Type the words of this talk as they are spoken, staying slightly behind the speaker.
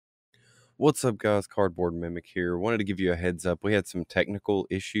What's up, guys? Cardboard Mimic here. Wanted to give you a heads up. We had some technical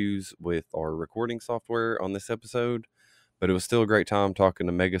issues with our recording software on this episode, but it was still a great time talking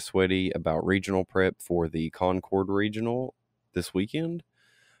to Mega Sweaty about regional prep for the Concord Regional this weekend.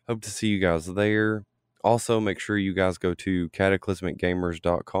 Hope to see you guys there. Also, make sure you guys go to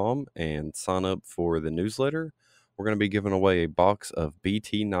cataclysmicgamers.com and sign up for the newsletter. We're going to be giving away a box of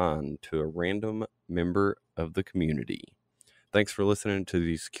BT9 to a random member of the community. Thanks for listening to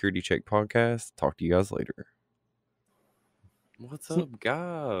the Security Check podcast. Talk to you guys later. What's up,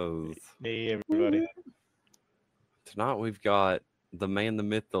 guys? Hey, everybody. Tonight we've got the man, the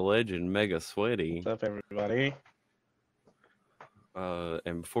myth, the legend, Mega Sweaty. What's up, everybody?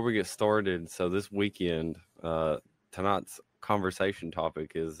 And before we get started, so this weekend, tonight's conversation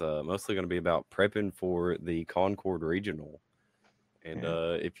topic is mostly going to be about prepping for the Concord Regional. And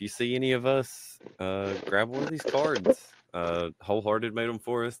if you see any of us, grab one of these cards. Wholehearted made them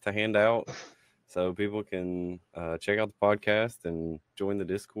for us to hand out so people can check out the podcast and join the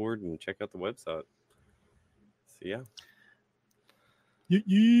Discord and check out the website. So yeah.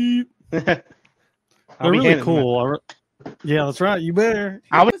 They're really cool. Yeah, that's right. You better.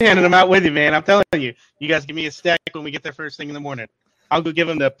 I'll be handing them out with you, man. I'm telling you. You guys give me a stack when we get there first thing in the morning. I'll go give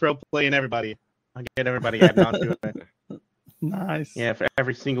them to Pro Play and everybody. I'll get everybody adding on to it. Nice. Yeah, for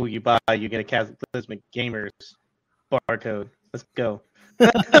every single you buy, you get a Cataclysmic Gamers barcode. Let's go. Hey,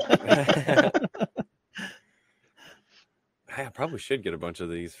 I probably should get a bunch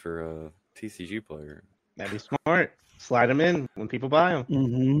of these for a TCG player. That'd be smart. Slide them in when people buy them.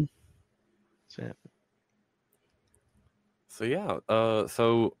 Mm-hmm. That's it. So yeah,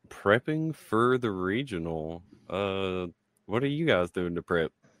 so prepping for the regional. What are you guys doing to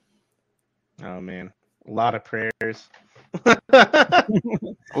prep? Oh man, a lot of prayers, a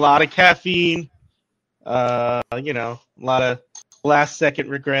lot of caffeine. A lot of last second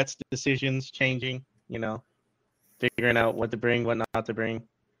regrets, decisions changing. Figuring out what to bring, what not to bring.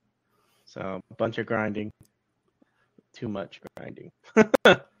 So a bunch of grinding. Too much grinding.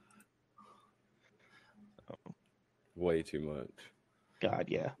 Way too much. God,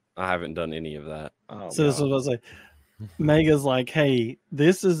 yeah. I haven't done any of that. Oh, So this is what I was like. Mega's like, hey,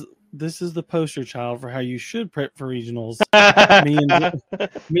 this is the poster child for how you should prep for regionals.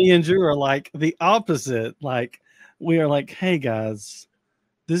 me and Drew are like the opposite. Like we are like, hey guys,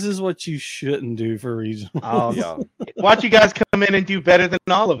 this is what you shouldn't do for regionals. Oh, yeah. Watch you guys come in and do better than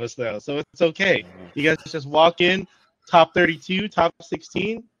all of us though, so it's okay. You guys just walk in, top 32, top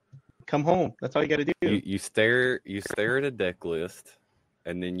 16. Come home. That's all you got to do. You stare at a deck list,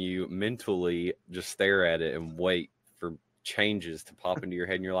 and then you mentally just stare at it and wait for changes to pop into your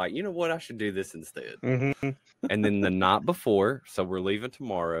head, and you're like, you know what, I should do this instead. Mm-hmm. And then the night before, so we're leaving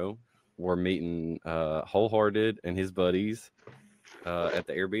tomorrow, we're meeting Wholehearted and his buddies at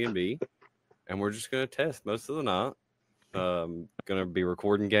the Airbnb, and we're just gonna test most of the night. Gonna be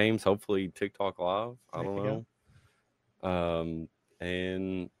recording games, hopefully TikTok live. I don't know.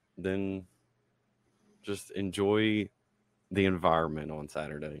 And then just enjoy the environment on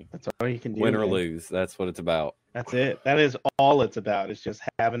Saturday. That's all you can do. Win or lose, that's what it's about. That's it. That is all it's about. It's just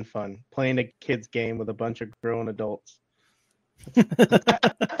having fun, playing a kid's game with a bunch of grown adults.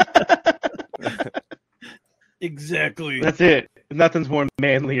 Exactly. That's it. Nothing's more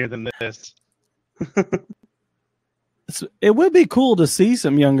manlier than this. It would be cool to see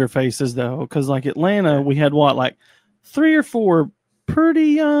some younger faces though, because like Atlanta, we had like 3 or 4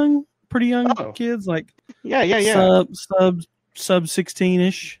 pretty young kids, like sub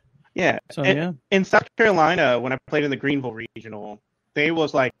 16-ish. Yeah. So in South Carolina, when I played in the Greenville Regional, they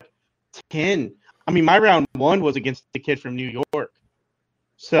was like 10. I mean, my round 1 was against the kid from New York.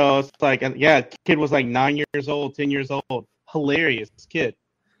 So it's like, kid was like 9 years old, 10 years old. Hilarious kid.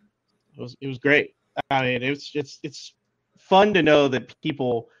 It was great. I mean, it's fun to know that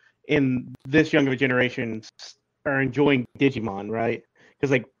people in this young of a generation are enjoying Digimon, right?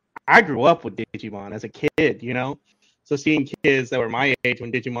 Because like I grew up with Digimon as a kid, so seeing kids that were my age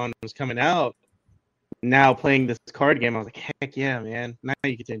when Digimon was coming out now playing this card game, I was like, heck yeah, man, now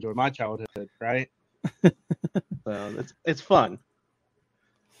you get to enjoy my childhood, right? So it's fun.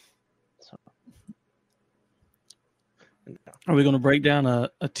 So, are we going to break down a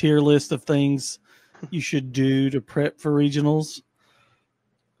tier list of things you should do to prep for regionals?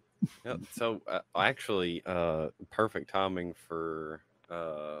 Yep. So actually, perfect timing for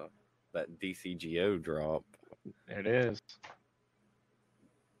that DCGO drop. There it is.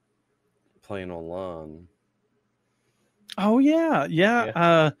 Playing online. Oh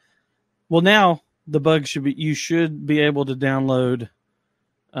yeah. Well, now the bug you should be able to download.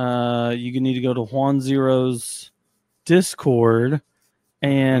 You need to go to Juan Zero's Discord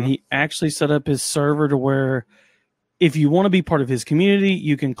and he actually set up his server to where if you want to be part of his community,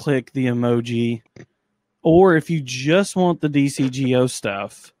 you can click the emoji, or if you just want the DCGO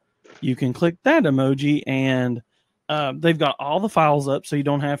stuff, you can click that emoji, and they've got all the files up, so you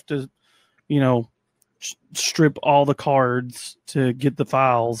don't have to, strip all the cards to get the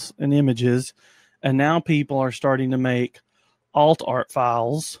files and images. And now people are starting to make alt art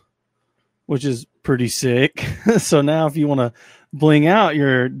files, which is pretty sick. So now if you want to bling out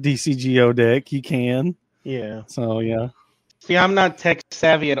your DCGO deck, you can. Yeah. So, yeah. See, I'm not tech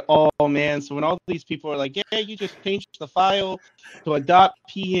savvy at all, man. So when all these people are like, yeah, you just change the file to a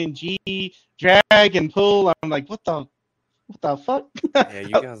 .png, drag and pull, I'm like, what the fuck? Yeah, you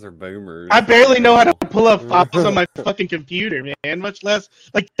guys are boomers. I barely know how to pull up files on my fucking computer, man. Much less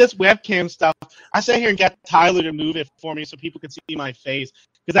like this webcam stuff. I sat here and got Tyler to move it for me so people could see my face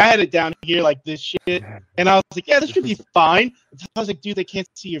because I had it down here like this shit, and I was like, yeah, this should be fine. I was like, dude, they can't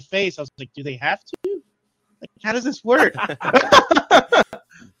see your face. I was like, do they have to? Like, how does this work? Nah,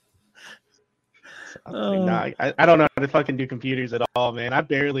 I don't know how to fucking do computers at all, man. I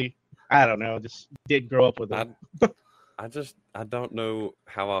don't know, just did grow up with them. I don't know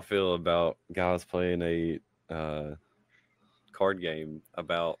how I feel about guys playing a card game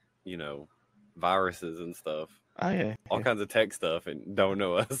about, viruses and stuff. Oh, yeah. All kinds of tech stuff and don't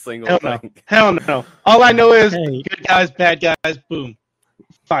know a single thing. Hell no. All I know is good guys, bad guys, boom.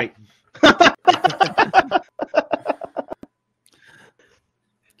 Fight.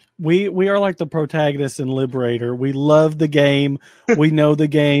 We are like the protagonist and liberator. We love the game. We know the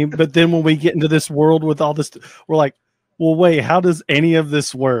game. But then when we get into this world with all this, we're like, well, wait, how does any of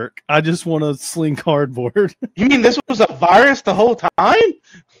this work? I just want to sling cardboard. You mean this was a virus the whole time?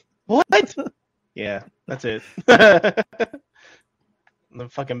 What? Yeah, that's it. The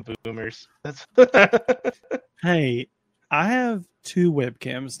fucking boomers. That's Hey, I have 2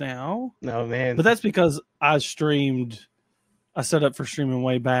 webcams now. No, man. But that's because I set up for streaming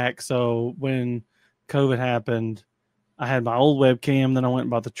way back. So when COVID happened, I had my old webcam. Then I went and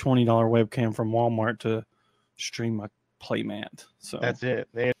bought the $20 webcam from Walmart to stream my playmat. So that's it.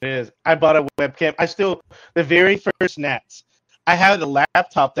 There it is. I bought a webcam. The very first Nats, I had a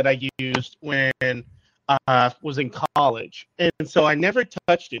laptop that I used when I was in college. And so I never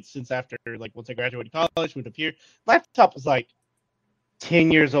touched it since after, like, once I graduated college, moved up here. Laptop was like 10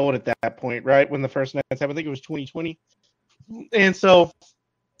 years old at that point, right? When the first Nats happened. I think it was 2020. And so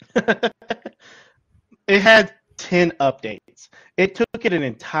it had 10 updates. It took it an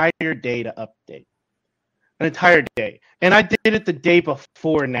entire day to update. An entire day. And I did it the day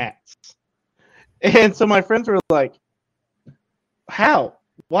before Nats. And so my friends were like, how?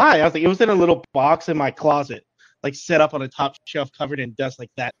 Why? I was like, it was in a little box in my closet, like set up on a top shelf covered in dust like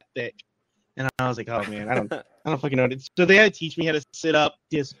that thick. And I was like, oh man, I don't fucking know. So they had to teach me how to set up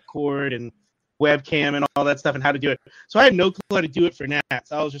Discord and webcam and all that stuff and how to do it. So I had no clue how to do it for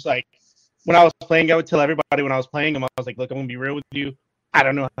Nats. I was just like, when I was playing, I would tell everybody when I was playing them, I was like, look, I'm going to be real with you. I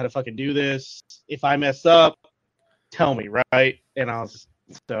don't know how to fucking do this. If I mess up, tell me, right? And it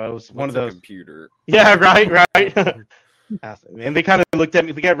was one of those. Computer. Yeah, right. And they kind of looked at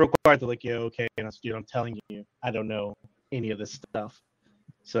me. They got real quiet. They're like, yeah, okay. And I was, dude, I'm telling you, I don't know any of this stuff.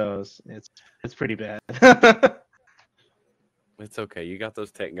 So it's pretty bad. It's okay. You got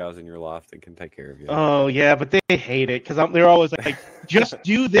those tech guys in your life that can take care of you. Oh, yeah, but they hate it because they're always like, just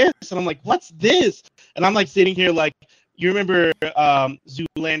do this. And I'm like, what's this? And I'm like sitting here like, you remember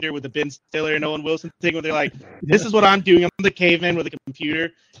Zoolander with the Ben Stiller and Owen Wilson thing where they're like, this is what I'm doing. I'm the caveman with a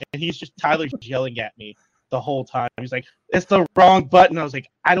computer. And Tyler's yelling at me the whole time. He's like, it's the wrong button. I was like,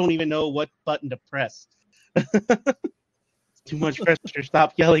 I don't even know what button to press. Too much pressure.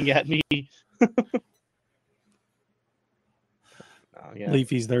 Stop yelling at me. Oh, yeah.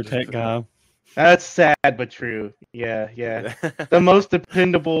 Leafy's their tech guy. That's sad but true. Yeah. The most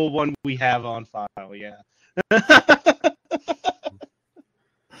dependable one we have on file. Yeah.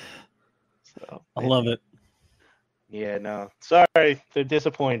 So, I love it. Yeah, no. Sorry, they're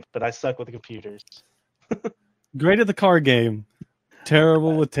disappointed, but I suck with the computers. Great at the card game.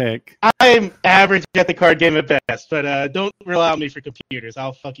 Terrible with tech. I'm average at the card game at best, but don't rely on me for computers.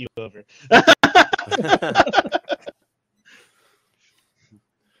 I'll fuck you over.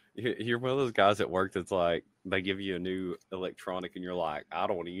 You're one of those guys at work that's like, they give you a new electronic and you're like, I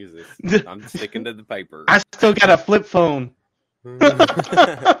don't want to use this. I'm sticking to the paper. I still got a flip phone.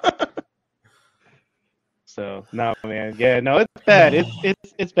 So, no, man. Yeah, no, it's bad.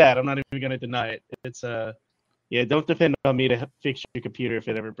 It's bad. I'm not even going to deny it. It's, yeah, don't depend on me to fix your computer if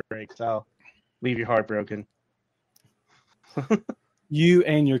it ever breaks. I'll leave your heart broken. You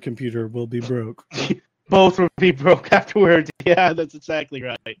and your computer will be broke. Both would be broke afterwards. Yeah, that's exactly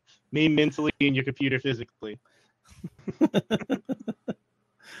right. Me mentally and your computer physically.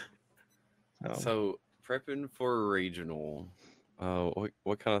 So prepping for a regional,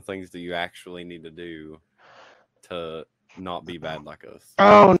 what kind of things do you actually need to do to not be bad like us?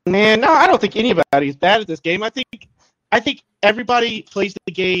 Oh man, no, I don't think anybody's bad at this game. I think everybody plays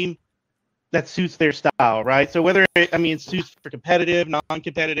the game that suits their style, right? So whether it suits for competitive,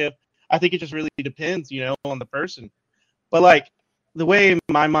 non-competitive, I think it just really depends, on the person. But like the way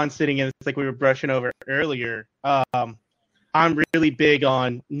my mind's sitting in, it's like we were brushing over earlier. I'm really big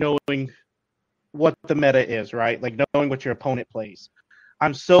on knowing what the meta is, right? Like knowing what your opponent plays.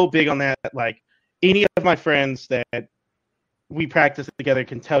 I'm so big on that. Like any of my friends that we practice together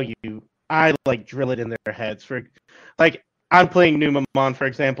can tell you, I like drill it in their heads. For like I'm playing Numamon, for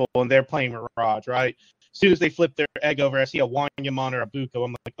example, and they're playing Mirage, right? As soon as they flip their egg over, I see a Wanyamon or a Buko.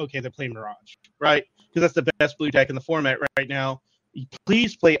 I'm like, okay, they're playing Mirage, right? Because that's the best blue deck in the format right now.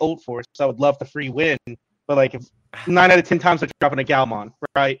 Please play Old Force. I would love the free win, but like if 9 out of 10 times they're dropping a Galmon,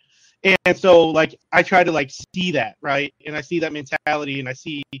 right? And so like I try to like see that, right? And I see that mentality, and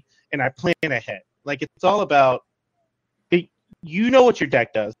I plan ahead. Like it's all about you know what your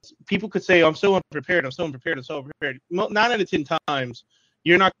deck does. People could say, I'm so unprepared. 9 out of 10 times,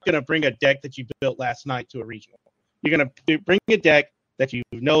 you're not going to bring a deck that you built last night to a regional. You're going to bring a deck that you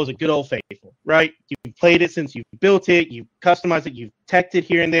know is a good old faithful, right? You've played it since you built it. You've customized it. You've teched it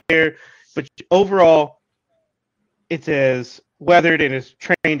here and there. But overall, it's as weathered and as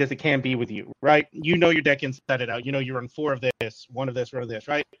trained as it can be with you, right? You know your deck inside and out. You know you run 4 of this, 1 of this, 1 of this,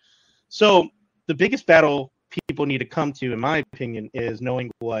 right? So the biggest battle people need to come to, in my opinion, is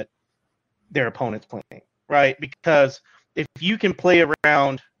knowing what their opponent's playing, right? Because if you can play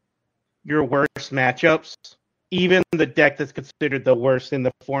around your worst matchups, even the deck that's considered the worst in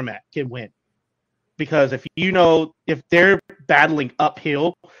the format can win. Because if they're battling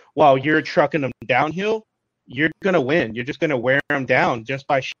uphill while you're trucking them downhill, you're going to win. You're just going to wear them down just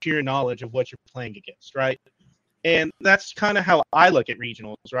by sheer knowledge of what you're playing against, right? And that's kind of how I look at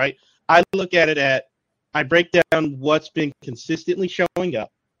regionals, right? I look at it I break down what's been consistently showing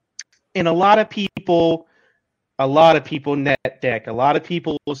up. And a lot of people net deck. A lot of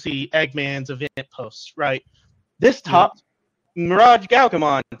people will see Eggman's event posts, right? This top Mirage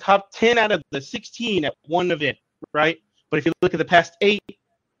Galgamon, top 10 out of the 16 at one event, right? But if you look at the past 8,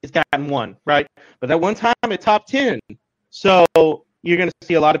 it's gotten 1, right? But that one time at top 10. So you're going to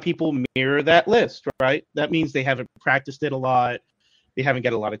see a lot of people mirror that list, right? That means they haven't practiced it a lot. They haven't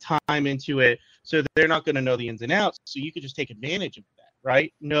got a lot of time into it, so they're not going to know the ins and outs. So you could just take advantage of that,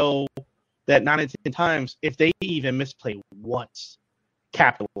 right? Know that 9 out of 10 times, if they even misplay once,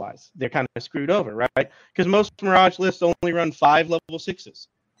 capitalize. They're kind of screwed over, right? Because most Mirage lists only run 5 level 6s,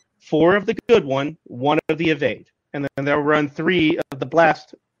 4 of the good one of the evade, and then they'll run 3 of the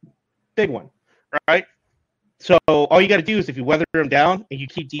blast big one, right? So all you got to do is if you weather them down and you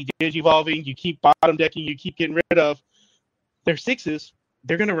keep evolving, you keep bottom decking, you keep getting rid of their 6s,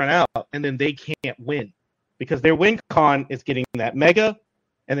 they're going to run out, and then they can't win because their win con is getting that mega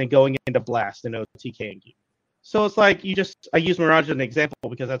and then going into blast and OTKing you. So it's like I use Mirage as an example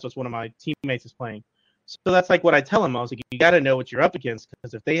because that's what one of my teammates is playing. So that's like what I tell them. I was like, you got to know what you're up against,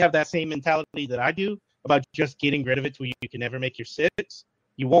 because if they have that same mentality that I do about just getting rid of it to where you can never make your 6,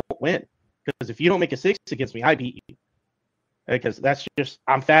 you won't win. Because if you don't make a 6 against me, I beat you. Because that's just,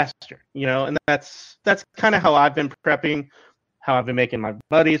 I'm faster, and that's kind of how I've been prepping, how I've been making my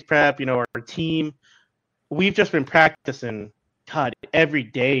buddies prep, our team. We've just been practicing, God, every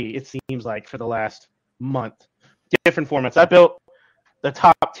day, it seems like, for the last month. Different formats. I built the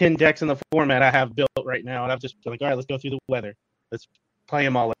top 10 decks in the format I have built right now, and I've just been like, all right, let's go through the weather. Let's play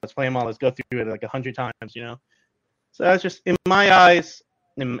them all. Let's go through it like 100 times, So that's just, in my eyes,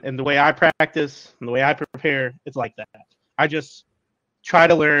 and the way I practice and the way I prepare, it's like that. I just try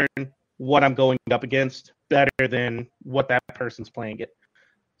to learn what I'm going up against better than what that person's playing it.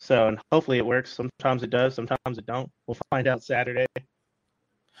 So, and hopefully it works. Sometimes it does, sometimes it don't. We'll find out Saturday.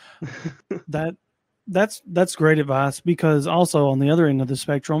 That's great advice, because also on the other end of the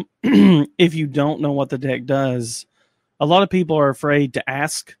spectrum, if you don't know what the deck does, a lot of people are afraid to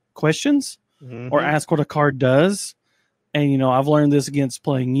ask questions or ask what a card does. And, I've learned this against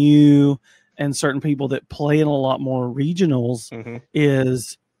playing you and certain people that play in a lot more regionals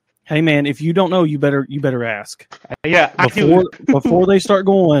is, hey man, if you don't know, you better ask. Yeah, before they start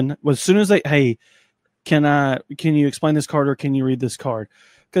going, as soon as they, hey, can you explain this card or can you read this card?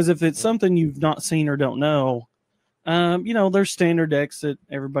 Because if it's something you've not seen or don't know, there's standard decks that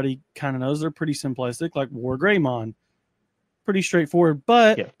everybody kind of knows. They're pretty simplistic, like War Greymon, pretty straightforward.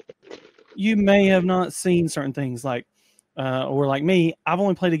 But you may have not seen certain things like, or like me, I've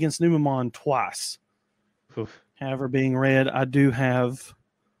only played against Numemon twice. Oof. However, being red, I do have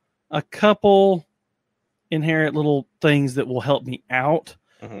a couple inherent little things that will help me out.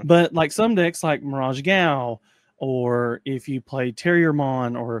 Mhm. But like some decks like Mirage Gal, or if you play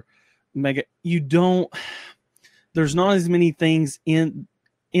Terriermon or Mega, there's not as many things in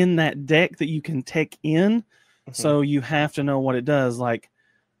that deck that you can tech in. So you have to know what it does. Like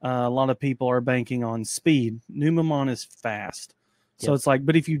a lot of people are banking on speed. Numemon is fast. So it's like,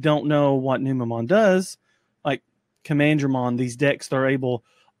 but if you don't know what Numemon does, like Commandramon, these decks, they're able,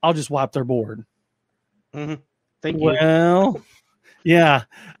 I'll just wipe their board. Thank you. Well, yeah,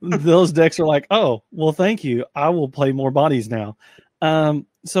 those decks are like, oh, well, thank you. I will play more bodies now.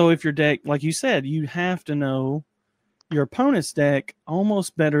 So if your deck, like you said, you have to know your opponent's deck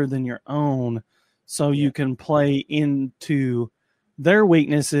almost better than your own, so you can play into their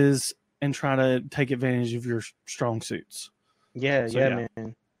weaknesses and try to take advantage of your strong suits. Yeah,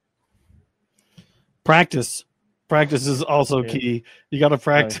 man. Practice is also key. You got to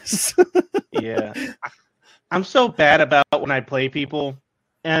practice. Yeah. I'm so bad about when I play people,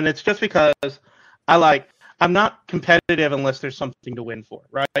 and it's just because I'm not competitive unless there's something to win for,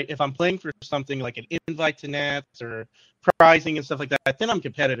 right? If I'm playing for something like an invite to Nats or prizing and stuff like that, then I'm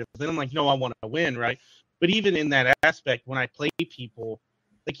competitive. Then I'm like, no, I want to win, right? But even in that aspect, when I play people,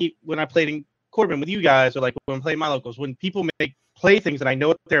 like when I played in Corbin with you guys, or like when I'm playing my locals, when people play things and I know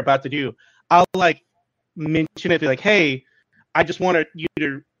what they're about to do, I'll like mention it, be like, hey, I just wanted you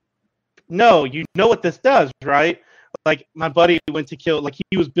to know, you know what this does, right? Like my buddy went to kill, like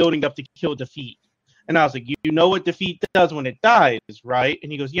he was building up to kill defeat. And I was like, you know what defeat does when it dies, right?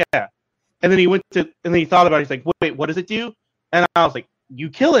 And he goes, yeah. And then and then he thought about it. He's like, wait, what does it do? And I was like, you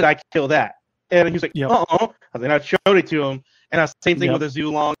kill it, I kill that. And he was like, uh-oh. And then I showed it to him. And I was same thing with a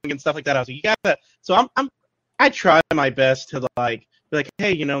Zulong and stuff like that. I was like, you gotta. So I try my best to like be like,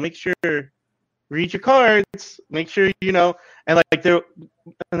 hey, make sure, read your cards, make sure, and like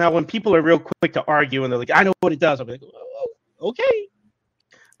now when people are real quick to argue and they're like, I know what it does, I'm like, oh, okay.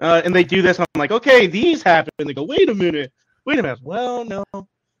 And they do this, and I'm like, okay, these happen. And they go, wait a minute. Well, no.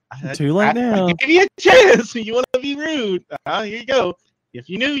 Too late now. I gave you a chance. You want to be rude. Here you go. If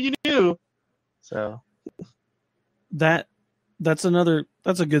you knew, you knew. So that's a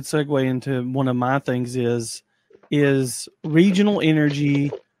good segue into one of my things is regional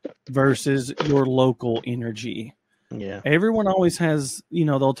energy versus your local energy. Yeah. Everyone always has,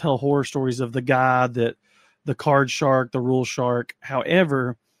 they'll tell horror stories of the guy that the card shark, the rule shark.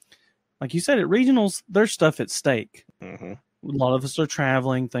 However, like you said, at regionals, there's stuff at stake. Mm-hmm. A lot of us are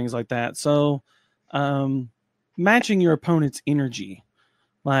traveling, things like that. So matching your opponent's energy.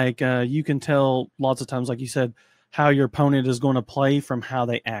 Like you can tell lots of times, like you said, how your opponent is going to play from how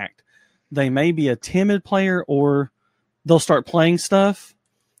they act. They may be a timid player, or they'll start playing stuff.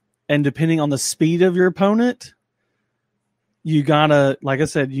 And depending on the speed of your opponent, you gotta, like I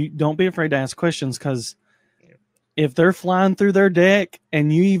said, you don't be afraid to ask questions, because if they're flying through their deck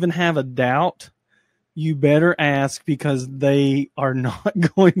and you even have a doubt, you better ask, because they are not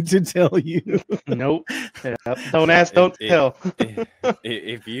going to tell you. Nope. Yeah. Don't ask, don't tell.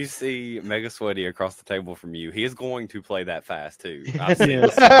 If you see Mega Sweaty across the table from you, he is going to play that fast too.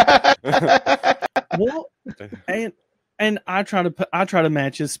 Well, and I try to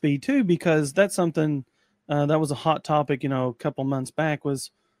match his speed too, because that's something that was a hot topic, a couple months back,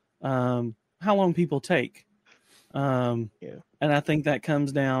 was how long people take. And I think that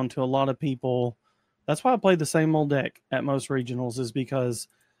comes down to a lot of people. That's why I play the same old deck at most regionals, is because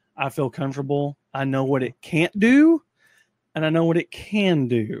I feel comfortable. I know what it can't do, and I know what it can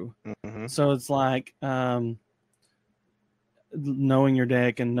do. Mm-hmm. So it's like knowing your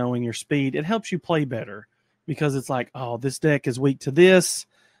deck and knowing your speed, it helps you play better, because it's like, oh, this deck is weak to this.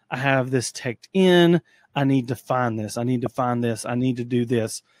 I have this teched in. I need to find this. I need to find this. I need to do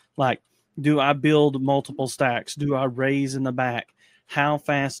this. Like, do I build multiple stacks? Do I raise in the back? How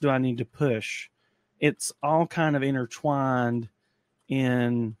fast do I need to push? It's all kind of intertwined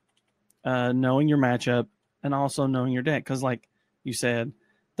in knowing your matchup and also knowing your deck. Because like you said,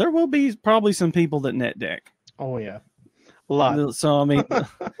 there will be probably some people that net deck. Oh, yeah. A lot. So, I mean,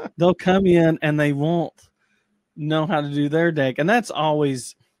 they'll come in and they won't know how to do their deck. And that's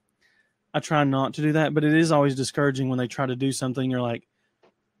always, I try not to do that, but it is always discouraging when they try to do something. You're like,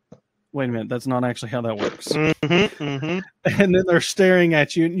 wait a minute, that's not actually how that works. Mm-hmm, mm-hmm. And then they're staring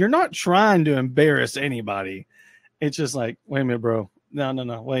at you. You're not trying to embarrass anybody. It's just like, wait a minute, bro.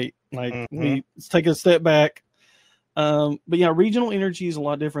 No, wait. Like, let's take a step back. But yeah, regional energy is a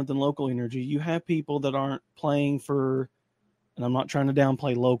lot different than local energy. You have people that aren't playing for and I'm not trying to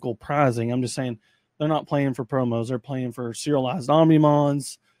downplay local prizing. I'm just saying they're not playing for promos. They're playing for serialized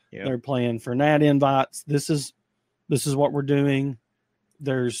Omnimons. Yep. They're playing for NAT invites. This is what we're doing.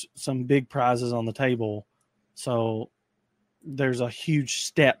 There's some big prizes on the table. So there's a huge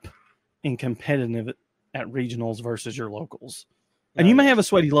step in competitive at regionals versus your locals. And you may have a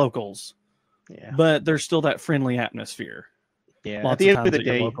sweaty locals, but there's still that friendly atmosphere. Yeah, Lots at the of end of the times at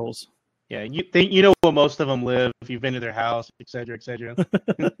your day, locals. yeah, you know where most of them live. If you've been to their house, etc., etc.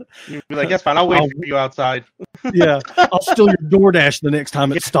 You'd be like, that's fine. I'll wait for you outside. Yeah, I'll steal your DoorDash the next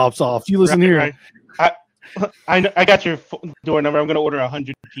time it stops off. You listen here. Right. I got your door number. I'm going to order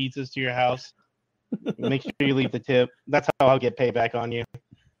 100 pizzas to your house. Make sure you leave the tip. That's how I'll get payback on you.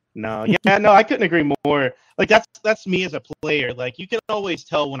 No, I couldn't agree more. Like that's me as a player. Like you can always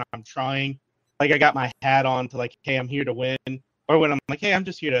tell when I'm trying. Like I got my hat on to like, hey, I'm here to win, or when I'm like, hey, I'm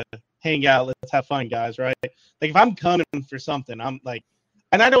just here to hang out. Let's have fun, guys. Right? Like if I'm coming for something, I'm like,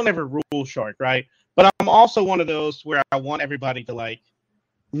 and I don't ever rule shark, right? But I'm also one of those where I want everybody to like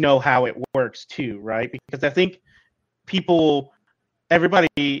know how it works too, right? Because I think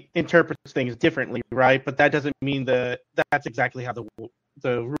everybody interprets things differently, right? But that doesn't mean that's exactly how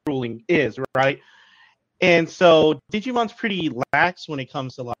the ruling is, right? And so Digimon's pretty lax when it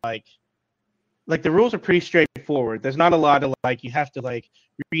comes to like the rules are pretty straightforward. There's not a lot of like you have to like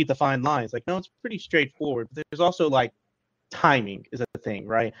read the fine lines. Like no, it's pretty straightforward. But there's also like timing is a thing,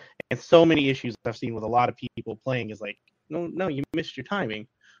 right? And so many issues I've seen with a lot of people playing is like, no, you missed your timing.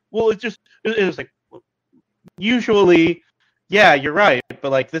 Well, it was like usually, yeah, you're right,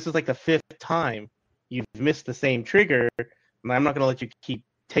 but like this is like the 5th time you've missed the same trigger, and I'm not gonna let you keep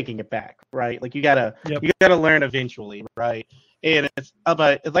taking it back, right? Like you gotta learn eventually, right? And it's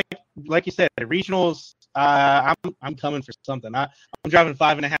about like you said, regionals. I'm coming for something. I'm driving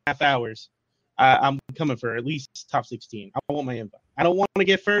 5.5 hours. I'm coming for at least top 16. I want my invite. I don't want to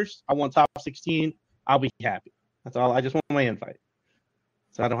get first. I want top 16. I'll be happy. That's all. I just want my invite,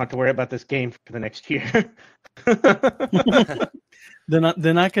 so I don't have to worry about this game for the next year.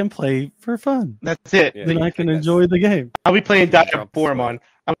 Then I can play for fun. That's it. Yeah, then I can enjoy the game. I'll be playing Diabormon.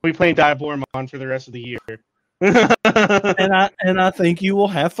 I'll be playing Diabormon for the rest of the year. and I think you will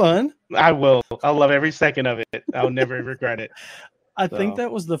have fun. I will. I'll love every second of it. I'll never regret it. I think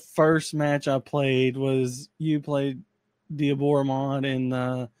that was the first match I played. Was you played Diabormon in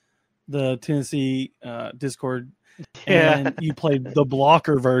the Tennessee Discord, and you played the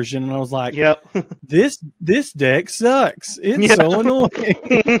blocker version, and I was like, "Yep, this deck sucks. It's so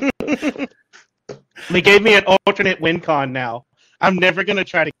annoying." They gave me an alternate win con now. I'm never going to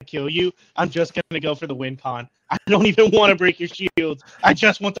try to kill you. I'm just going to go for the win con. I don't even want to break your shields. I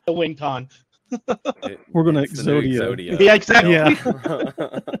just want the win con. We're going to Exodia. Yeah, exactly. Yeah.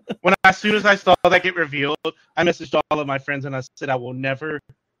 As soon as I saw that get revealed, I messaged all of my friends and I said, I will never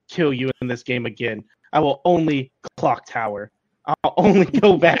kill you in this game again. I will only clock tower. I'll only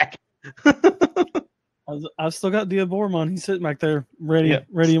go back. I've still got Diabormon. He's sitting back there, ready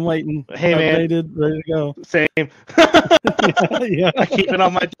and waiting. Hey, updated, man. Ready to go. Same. Yeah. I keep it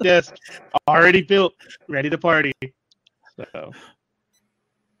on my desk, already built, ready to party. So,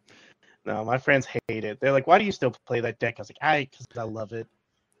 no, my friends hate it. They're like, "Why do you still play that deck?" I was like, because I love it.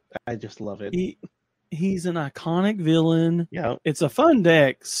 I just love it. He's an iconic villain. Yeah, it's a fun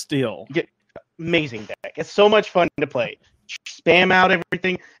deck still. Amazing deck. It's so much fun to play. Spam out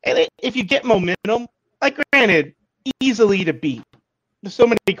everything, and if you get momentum. Like, granted, easily to beat. There's so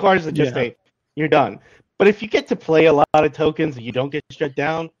many cards that just say, you're done. But if you get to play a lot of tokens and you don't get shut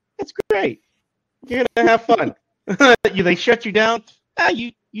down, it's great. You're going to have fun. They shut you down.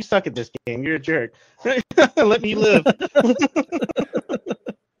 You suck at this game. You're a jerk. Let me live.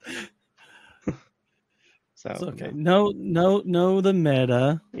 So it's okay. Know the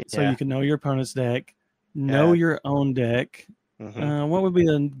meta so you can know your opponent's deck. Know your own deck. Mm-hmm. What would be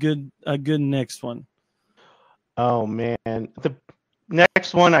a good next one? Oh man, the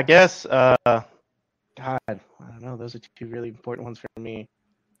next one, I guess. God, I don't know. Those are two really important ones for me.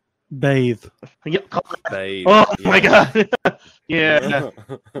 Bathe. Bathe. Oh my God. Yeah.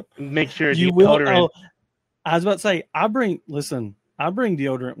 Make sure you will. Oh, I was about to say, I bring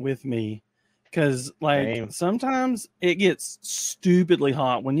deodorant with me because sometimes it gets stupidly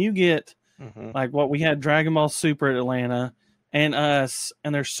hot when you get like what we had Dragon Ball Super at Atlanta and us,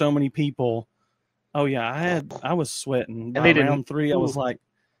 and there's so many people. Oh yeah, I was sweating. By round 3, I was like,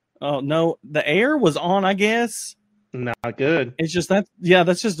 oh no, the air was on, I guess. Not good. It's just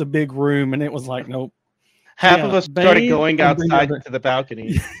that's just a big room, and it was like, nope. Half of us started going outside to the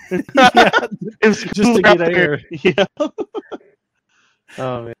balcony. It was just to get air. Yeah.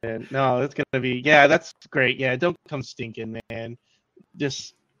 Oh man, no, it's gonna be that's great. Yeah, don't come stinking, man.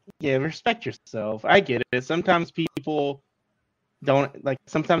 Just respect yourself. I get it. Sometimes people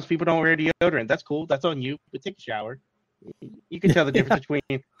Sometimes people don't wear deodorant. That's cool. That's on you. But take a shower. You can tell the difference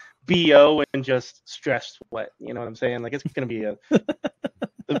between BO and just stress sweat. You know what I'm saying? Like it's gonna be we're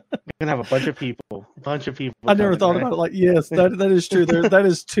gonna have a bunch of people. I never thought about it like yes, that is true. That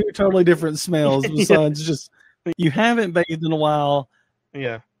is two totally different smells. Besides, just you haven't bathed in a while.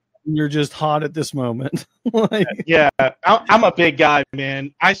 Yeah. You're just hot at this moment. I'm a big guy,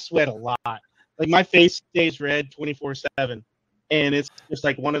 man. I sweat a lot. Like my face stays red 24/7, and it's just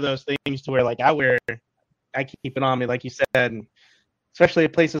like one of those things to where like I keep it on me, like you said, and especially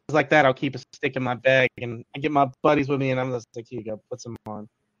at places like that, I'll keep a stick in my bag, and I get my buddies with me, and I'm just like, here you go, put some on,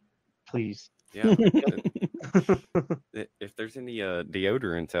 please. Yeah. If there's any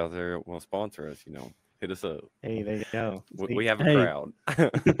deodorants out there that will sponsor us, hit us up. Hey, there you go. We have a crowd.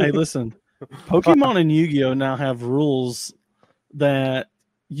 Hey, listen, Pokemon and Yu-Gi-Oh now have rules that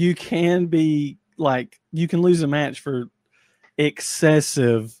you can be like you can lose a match for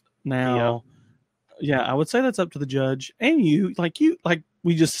excessive now. Yeah, I would say that's up to the judge and you like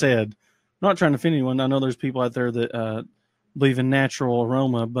we just said. I'm not trying to offend anyone. I know there's people out there that believe in natural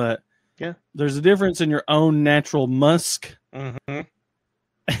aroma, but there's a difference in your own natural musk. Mm-hmm.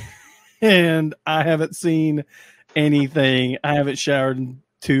 And I haven't seen anything. I haven't showered in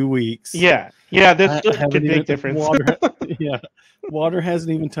 2 weeks. There's a big difference. Water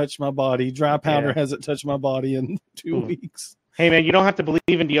hasn't even touched my body. Dry powder hasn't touched my body in 2 weeks. Hey man, you don't have to believe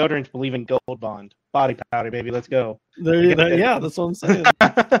in deodorant to believe in Gold Bond. Body powder, baby. Let's go. That's what I'm saying.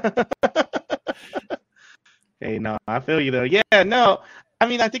 Hey, no, I feel you though. Yeah, no. I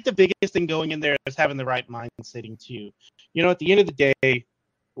mean, I think the biggest thing going in there is having the right mind setting too. At the end of the day,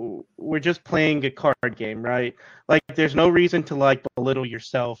 we're just playing a card game, right? Like, there's no reason to like belittle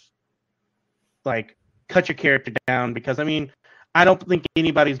yourself, like cut your character down, because I mean, I don't think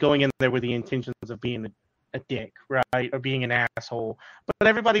anybody's going in there with the intentions of being a dick, right, or being an asshole. But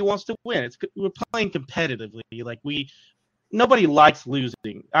everybody wants to win. We're playing competitively. Like nobody likes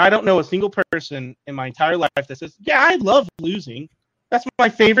losing. I don't know a single person in my entire life that says, "Yeah, I love losing. That's my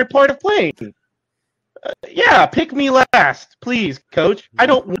favorite part of playing." Pick me last, please, coach. I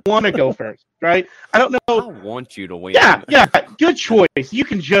don't want to go first, right? I don't know. I want you to win. Yeah, good choice. You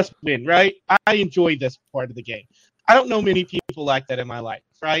can just win, right? I enjoy this part of the game. I don't know many people like that in my life,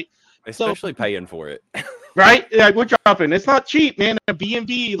 right? Especially paying for it. Right? Yeah, we're dropping. It's not cheap, man. A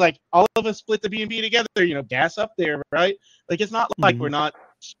B&B, like all of us split the B&B together, gas up there, right? Like it's not like we're not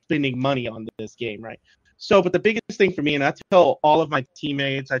spending money on this game, right? So, but the biggest thing for me, and I tell all of my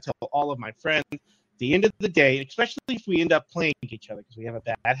teammates, I tell all of my friends, at the end of the day, especially if we end up playing each other, because we have a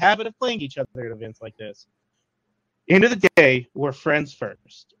bad habit of playing each other at events like this. End of the day, we're friends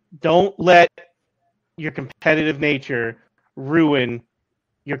first. Don't let your competitive nature ruin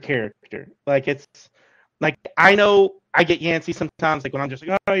your character. Like I know I get Yancey sometimes, like when I'm just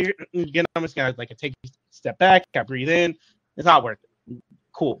like, oh, I'm just gonna like I take a step back, I breathe in. It's not worth it.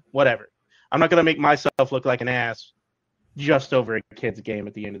 Cool, whatever. I'm not gonna make myself look like an ass just over a kid's game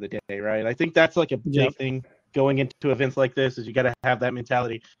at the end of the day, right? I think that's like a big thing going into events like this is you got to have that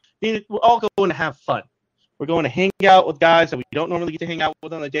mentality. We're all going to have fun. We're going to hang out with guys that we don't normally get to hang out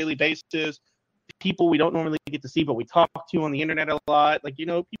with on a daily basis, people we don't normally get to see, but we talk to on the internet a lot. Like,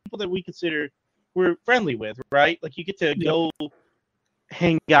 people that we consider we're friendly with, right? Like you get to go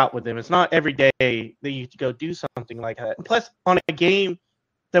hang out with them. It's not every day that you get to go do something like that. And plus, on a game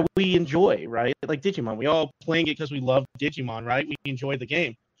that we enjoy, right? Like Digimon, we all playing it because we love Digimon, right? We enjoy the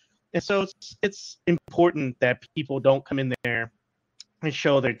game, and so it's important that people don't come in there and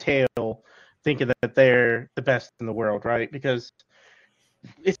show their tail, thinking that they're the best in the world, right? Because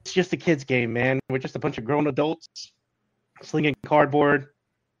it's just a kid's game, man. We're just a bunch of grown adults slinging cardboard,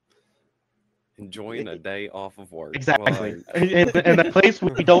 enjoying a day off of work. Exactly, and a place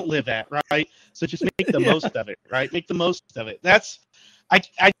we don't live at, right? So just make the most of it, right? Make the most of it. That's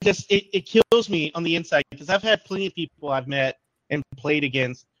I just it kills me on the inside because I've had plenty of people I've met and played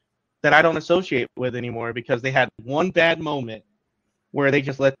against that I don't associate with anymore because they had one bad moment where they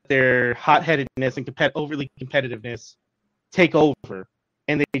just let their hot-headedness and overly competitiveness take over,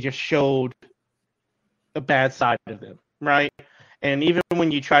 and they just showed a bad side of them, right? And even when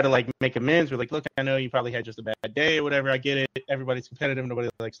you try to like make amends, we're like, look, I know you probably had just a bad day or whatever. I get it. Everybody's competitive. Nobody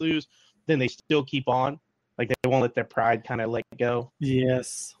likes lose. Then they still keep on. Like they won't let their pride kind of let go.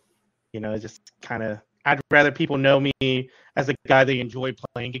 Yes. It's just kind of, I'd rather people know me as a guy they enjoy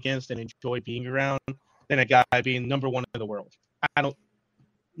playing against and enjoy being around than a guy being number one in the world.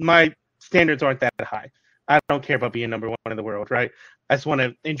 My standards aren't that high. I don't care about being number one in the world, right? I just want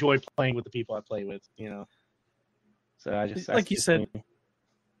to enjoy playing with the people I play with, So like you said,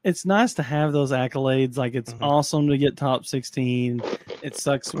 it's nice to have those accolades. Like it's awesome to get top 16. It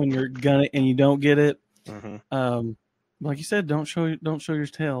sucks when you're gonna and you don't get it. Like you said, don't show your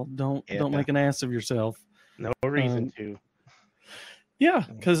tail. Don't make an ass of yourself. No reason to. Yeah,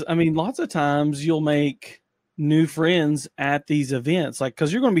 because I mean, lots of times you'll make new friends at these events, like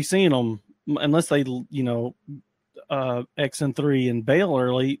because you're going to be seeing them unless they, X and 3 and bail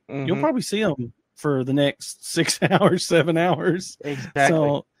early. You'll probably see them for the next 6 hours, 7 hours. Exactly.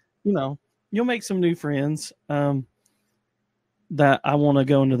 So, you'll make some new friends. That I want to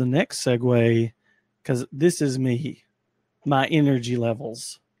go into the next segue because this is me, my energy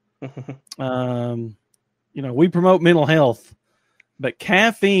levels. We promote mental health, but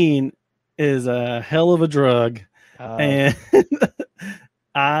caffeine is a hell of a drug. And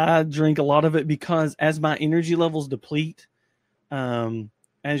I drink a lot of it because as my energy levels deplete,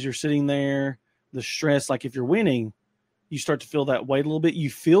 as you're sitting there, the stress, like if you're winning, you start to feel that weight a little bit. You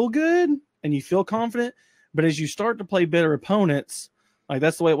feel good and you feel confident. But as you start to play better opponents, like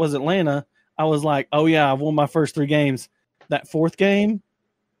that's the way it was at Atlanta, I was like, oh yeah, I've won my first 3 games. That 4th game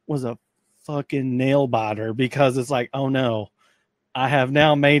was a fucking nail biter because it's like, oh no, I have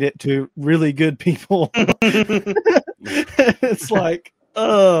now made it to really good people. It's like,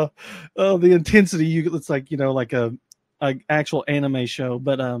 the intensity. It's like, like a actual anime show.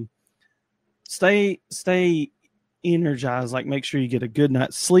 But stay energized. Like make sure you get a good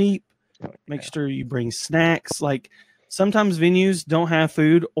night's sleep. Make sure you bring snacks. Like sometimes venues don't have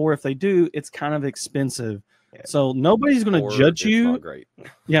food, or if they do, it's kind of expensive. Yeah. So nobody's going to judge you. Not great.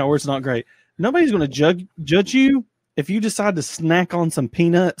 Yeah, or it's not great. Nobody's going to judge you if you decide to snack on some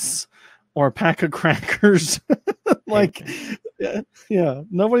peanuts or a pack of crackers. Like, yeah,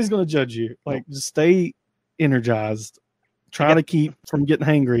 nobody's going to judge you. Like, just stay energized. Try to keep from getting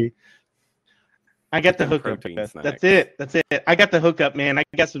hangry. I got the hookup. That's it. I got the hookup, man. I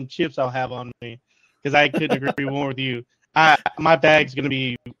got some chips I'll have on me because I couldn't agree more with you. My bag's going to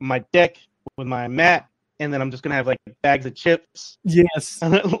be my deck with my mat, and then I'm just going to have like bags of chips. Yes.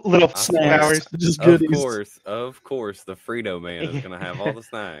 Little flowers. Just goodies. Of course, the Frito man is going to have all the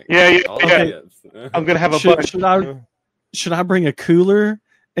snacks. Okay. I'm going to have a bunch. Should I bring a cooler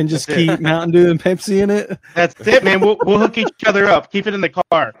and just keep Mountain Dew and Pepsi in it? That's it, man. We'll hook each other up. Keep it in the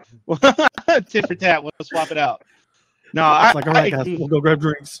car. Tit for tat. We'll swap it out. No, all right, guys, we'll go grab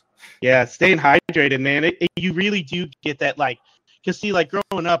drinks. Yeah, staying hydrated, man. You really do get that, like, because see, like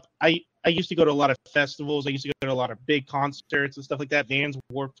growing up, I used to go to a lot of festivals. I used to go to a lot of big concerts and stuff like that. Vans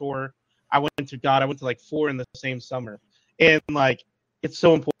Warped Tour. I went to like 4 in the same summer, and like it's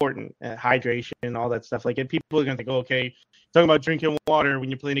so important, hydration and all that stuff. Like, and people are gonna think, okay, talking about drinking water when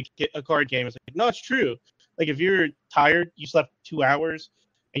you're playing a card game. It's like, no, it's true. Like if you're tired, you slept 2 hours,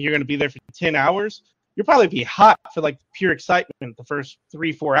 and you're gonna be there for 10 hours. You'll probably be hot for like pure excitement the first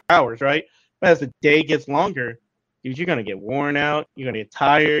 3-4 hours, right? But as the day gets longer, dude, you're gonna get worn out. You're gonna get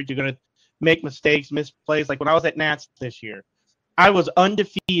tired. You're gonna make mistakes, miss plays. Like when I was at Nats this year, I was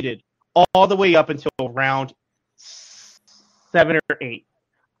undefeated all the way up until round 7 or 8,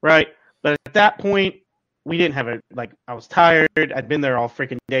 right? But at that point, we didn't have I was tired. I'd been there all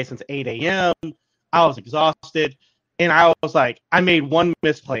freaking day since 8 a.m. I was exhausted. And I was like, I made one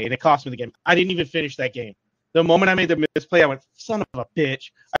misplay, and it cost me the game. I didn't even finish that game. The moment I made the misplay, I went, son of a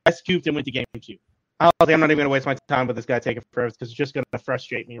bitch. I scooped and went to game 2. I was like, I'm not even going to waste my time with this guy taking forever because it's just going to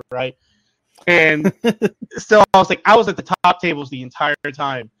frustrate me, right? And still, I was at the top tables the entire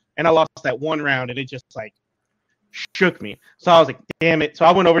time, and I lost that one round, and it just, like, shook me. So I was like, damn it. So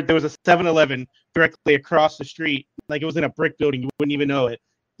I went over. There was a 7-Eleven directly across the street. Like, it was in a brick building. You wouldn't even know it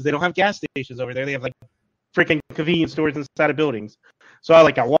because they don't have gas stations over there. They have, like, freaking convenience stores inside of buildings. So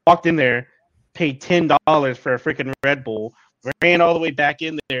I walked in there, paid $10 for a freaking Red Bull, ran all the way back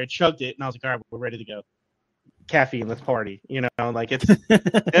in there, chugged it, and I was like, all right, we're ready to go. Caffeine, let's party. Like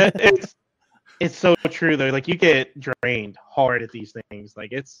it's so true though. Like you get drained hard at these things.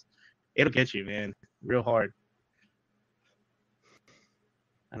 Like it'll get you, man, real hard.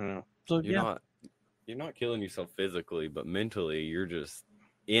 I don't know. So you're not killing yourself physically, but mentally you're just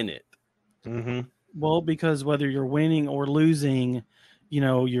in it. Mm-hmm. Well, because whether you're winning or losing,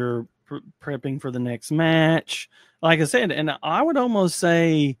 you're prepping for the next match. Like I said, and I would almost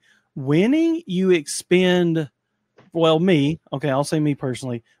say winning, you expend, well, I'll say me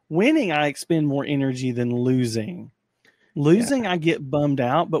personally. Winning, I expend more energy than losing. Losing, I get bummed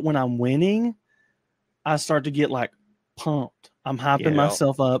out, but when I'm winning, I start to get like pumped. I'm hyping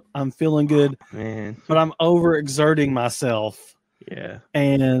myself up. I'm feeling good, man. But I'm overexerting myself. Yeah.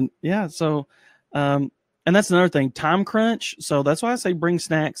 And so and that's another thing, time crunch. So that's why I say bring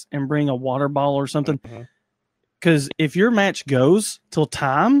snacks and bring a water bottle or something. Because if your match goes till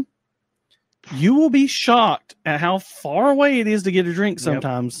time, you will be shocked at how far away it is to get a drink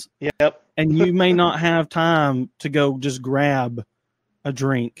sometimes. Yep. And you may not have time to go just grab a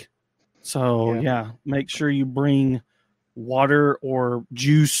drink. So, yeah, make sure you bring water or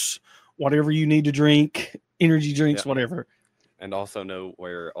juice, whatever you need to drink, energy drinks, whatever. And also know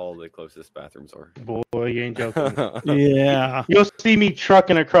where all the closest bathrooms are. Boy, you ain't joking. Yeah. You'll see me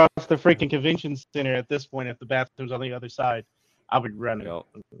trucking across the freaking convention center at this point if the bathroom's on the other side. I would run it. Yep.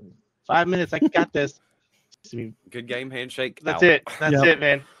 5 minutes, I got this. Good game, handshake. That's out. it. That's it,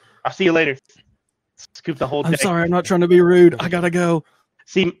 man. I'll see you later. Scoop the whole I'm deck. sorry, I'm not trying to be rude. I gotta go.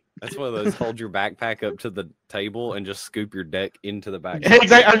 See, that's one of those hold your backpack up to the table and just scoop your deck into the back.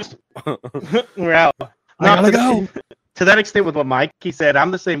 Exactly. We're out. I gotta go. To that extent, with what Mikey said,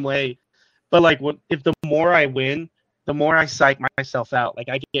 I'm the same way. But like, if the more I win, the more I psych myself out. Like,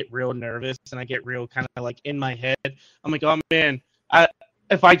 I get real nervous and I get real kind of like in my head. I'm like, oh man,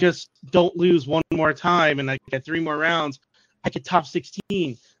 if I just don't lose one more time and I get 3 more rounds, I could top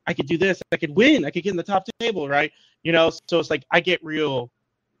 16. I could do this. I could win. I could get in the top table, right? You know, so it's like I get real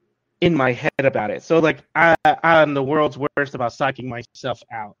in my head about it. So like I'm the world's worst about psyching myself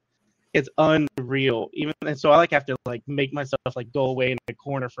out. It's unreal. And so I like have to like make myself like go away in the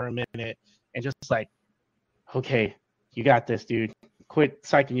corner for a minute and just like, okay, you got this, dude. Quit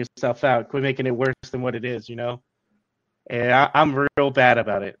psyching yourself out. Quit making it worse than what it is, you know? And I'm real bad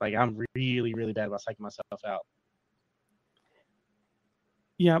about it. Like I'm really, really bad about psyching myself out.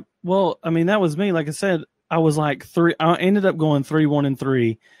 Yeah. Well, I mean, that was me. Like I said, I was like I ended up going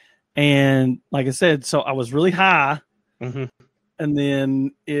 3-1-3. And like I said, so I was really high. Mm-hmm. And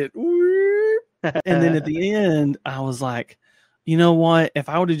then and then at the end, I was like, you know what? If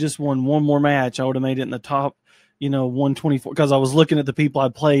I would have just won one more match, I would have made it in the top, 124. Because I was looking at the people I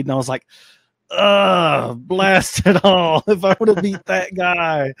played, and I was like, blast it all. If I would have beat that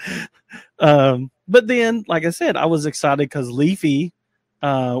guy. But then, like I said, I was excited because Leafy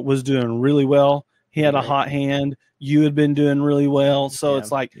was doing really well. He had a hot hand. You had been doing really well. So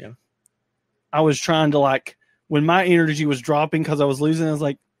it's like, I was trying to like, when my energy was dropping because I was losing, I was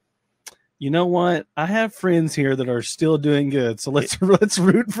like, you know what? I have friends here that are still doing good, so let's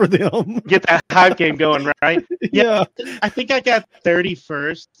root for them. Get that hype game going, right? Yeah. I think I got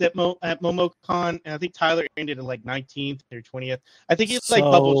 31st at MomoCon, and I think Tyler ended at like 19th or 20th. I think he's like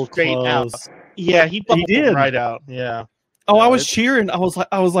bubbled straight out. Yeah, he bubbled right out. Yeah. Oh, I was cheering. I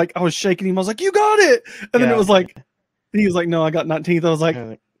was shaking him. I was like, "You got it!" And then it was like, he was like, "No, I got 19th." I was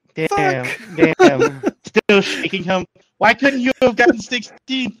like, damn, still shaking him. Why couldn't you have gotten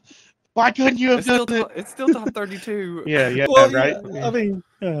 16th? Why couldn't you have done it? It's still top 32. Yeah, well, right. Yeah, I mean,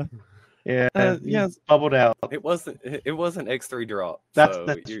 yeah, bubbled out. It wasn't X3 drop. That's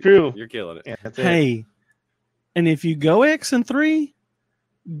true. You're killing it. Yeah, that's it. And if you go X and 3,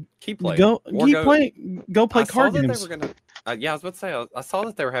 keep playing. Go play card games. I was about to say, I saw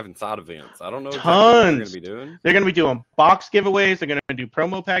that they were having side events. I don't know exactly what they're going to be doing. They're going to be doing box giveaways. They're going to do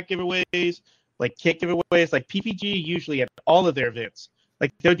promo pack giveaways, like kit giveaways. Like PPG usually at all of their events,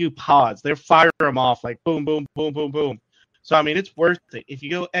 like they'll do pods. They'll fire them off like boom, boom, boom, boom, boom. So, I mean, it's worth it. If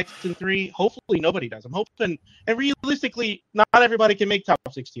you go X and 3, hopefully nobody does. I'm hoping, and realistically, not everybody can make top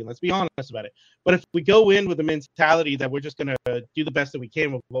 16. Let's be honest about it. But if we go in with the mentality that we're just going to do the best that we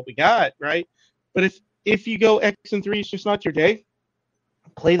can with what we got, right? But if you go X and 3, it's just not your day,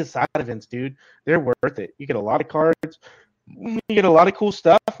 play the side events, dude. They're worth it. You get a lot of cards. You get a lot of cool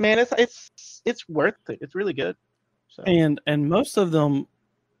stuff, man. It's worth it. It's really good. So. And most of them,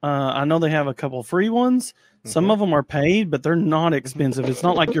 I know they have a couple free ones. Some of them are paid, but they're not expensive. It's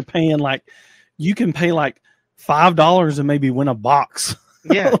not like you're paying like you can pay like $5 and maybe win a box.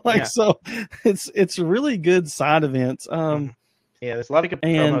 Yeah, so it's really good side events. Yeah, there's a lot of good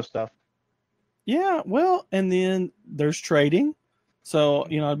promo stuff. Yeah, well, and then there's trading. So,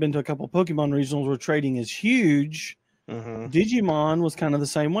 I've been to a couple Pokemon regionals where trading is huge. Digimon was kind of the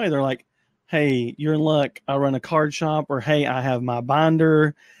same way. They're like, hey, you're in luck. I run a card shop, or hey, I have my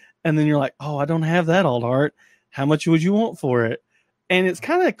binder. And then you're like, oh, I don't have that alt art. How much would you want for it? And it's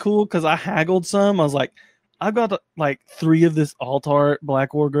kind of cool because I haggled some. I was like, I've got like 3 of this alt art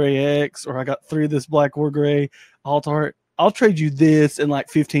Black War Gray X, or I got 3 of this Black War Gray alt art. I'll trade you this and like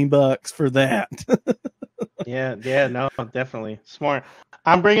 $15 for that. Yeah, no, definitely smart.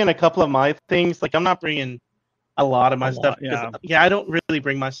 I'm bringing a couple of my things. Like I'm not bringing a lot of my stuff. I don't really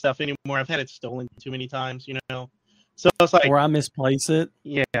bring my stuff anymore. I've had it stolen too many times, So it's like, or I misplace it.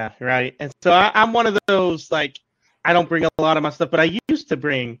 Yeah, right. And so I'm one of those, like, I don't bring a lot of my stuff, but I used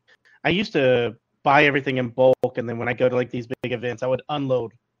to buy everything in bulk, and then when I go to like these big events, I would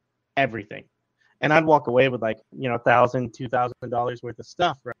unload everything, and I'd walk away with like $1,000, $2,000 worth of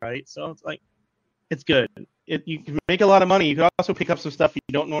stuff, right? So it's like it's good. You can make a lot of money. You can also pick up some stuff you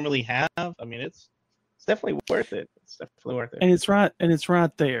don't normally have. I mean, it's definitely worth it. It's definitely worth it. And it's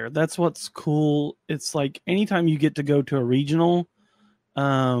right there. That's what's cool. It's like anytime you get to go to a regional,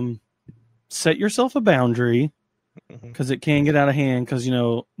 set yourself a boundary, because it can get out of hand. Because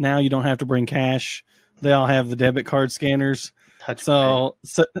now you don't have to bring cash. They all have the debit card scanners. Touch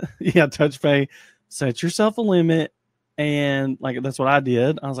pay. Set yourself a limit, and like that's what I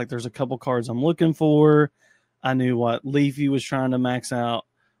did. I was like, there's a couple cards I'm looking for. I knew what Leafy was trying to max out,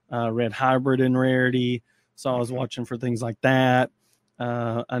 Red Hybrid in rarity, so I was watching for things like that.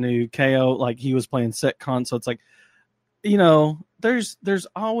 I knew KO, like he was playing SetCon, so it's like, there's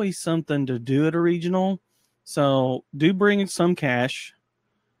always something to do at a regional. So do bring some cash,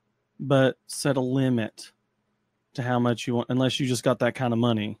 but set a limit to how much you want, unless you just got that kind of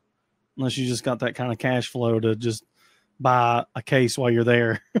money, unless you just got that kind of cash flow to just buy a case while you're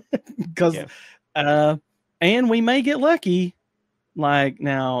there. Because, and we may get lucky. Like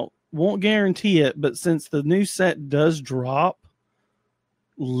now, won't guarantee it, but since the new set does drop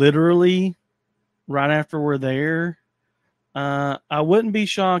literally right after we're there, I wouldn't be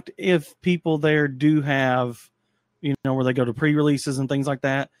shocked if people there do have, where they go to pre-releases and things like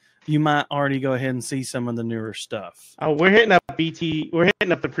that. You might already go ahead and see some of the newer stuff. Oh, we're hitting up BT. We're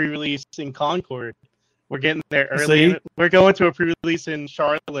hitting up the pre-release in Concord. We're getting there early. We're going to a pre-release in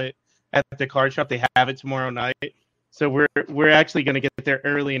Charlotte at the card shop. They have it tomorrow night. So we're actually going to get there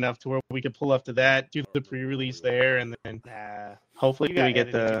early enough to where we can pull up to that, do the pre-release there, and then hopefully we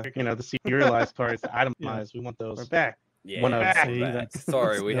get the serialized cards, the itemized. We want those. We're back. Yeah, back.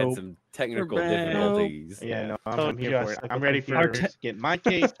 Sorry, we had some technical difficulties. Yeah, no, I'm here for it. I'm ready for get my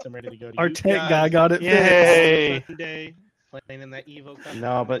case. I'm ready to go to our tech guy got it. Yay! Sunday, playing in that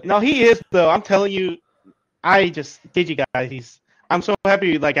Evo. No, he is though. I'm telling you, Digi guy. I'm so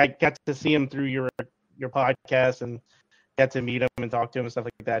happy. Like I got to see him through your podcast and got to meet him and talk to him and stuff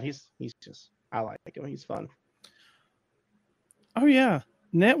like that. He's just, I like him. He's fun. Oh yeah.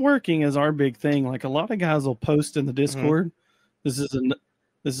 Networking is our big thing. Like a lot of guys will post in the Discord. This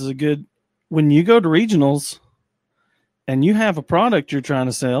is a good, when you go to regionals and you have a product you're trying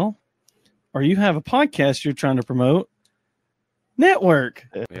to sell, or you have a podcast you're trying to promote, network.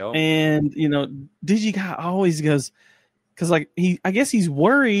 Yep. And Digi guy always goes, because like I guess he's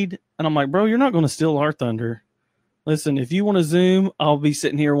worried, and I'm like, bro, you're not going to steal our thunder. Listen, if you want to Zoom, I'll be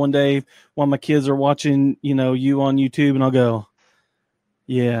sitting here one day while my kids are watching, you on YouTube, and I'll go,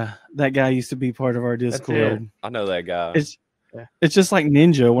 yeah, that guy used to be part of our Discord. I know that guy. It's just like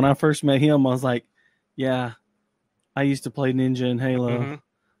Ninja. When I first met him, I was like, yeah, I used to play Ninja in Halo.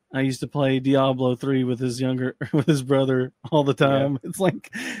 I used to play Diablo 3 with his brother all the time. Yeah. It's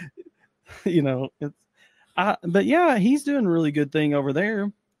like, but yeah, he's doing a really good thing over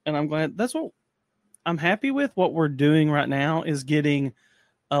there. And I'm glad that's what I'm happy with. What we're doing right now is getting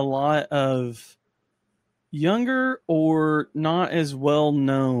a lot of younger or not as well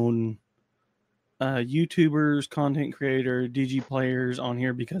known YouTubers, content creator, DG players on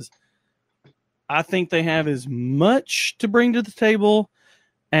here, because I think they have as much to bring to the table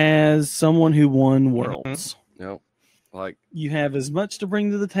as someone who won Worlds. Yep. Like you have as much to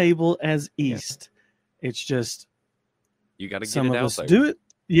bring to the table as East. It's just you got to get some it of out us there. do it.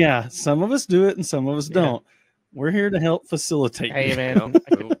 Yeah, some of us do it and some of us don't. We're here to help facilitate. Hey man,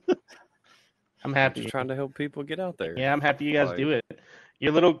 I'm happy. Just trying to help people get out there. Yeah, I'm happy you guys do it.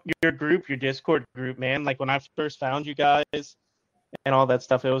 Your group, your Discord group, man. Like when I first found you guys and all that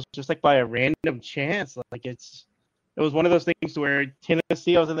stuff, it was just like by a random chance. Like it was one of those things where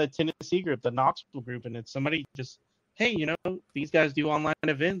Tennessee, I was in the Tennessee group, the Knoxville group, and it's somebody just, hey, these guys do online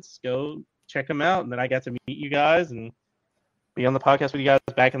events. Go check them out. And then I got to meet you guys and be on the podcast with you guys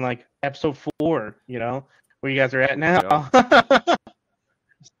back in like episode 4, where you guys are at now. Yeah.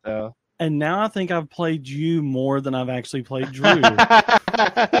 So. And now I think I've played you more than I've actually played Drew.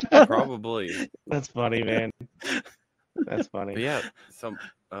 Probably. That's funny, man. That's funny. But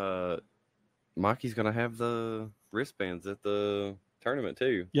yeah, Mikey's gonna have the wristbands at the tournament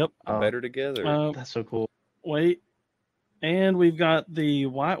too. Yep. Better together. That's so cool. Wait. And we've got the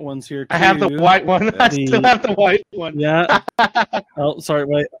white ones here too. I have the white one. I still have the white one. Yeah. Oh, sorry.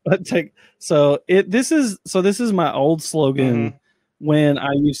 Wait. This is my old slogan when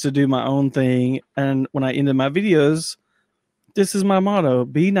I used to do my own thing, and when I ended my videos, this is my motto: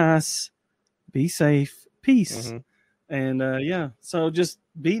 be nice, be safe, peace. And so just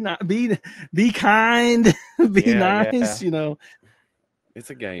be kind, be nice. It's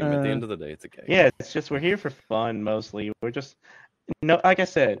a game. At the end of the day, it's a game. Yeah, it's just we're here for fun mostly. We're just like I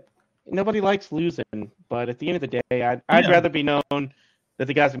said, nobody likes losing, but at the end of the day, I'd rather be known that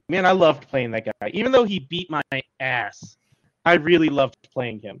the guys, man, I loved playing that guy. Even though he beat my ass, I really loved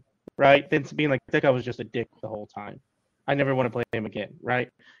playing him, right? Than being like, that guy was just a dick the whole time. I never want to play him again, right?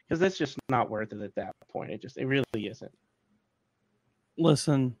 Because that's just not worth it at that point. It really isn't.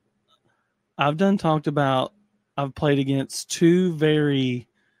 Listen, I've played against two very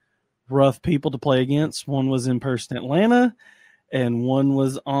rough people to play against. One was in person Atlanta, and one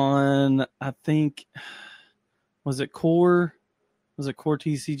was on, I think, was it Core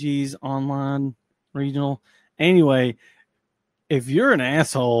TCG's online regional? Anyway, if you're an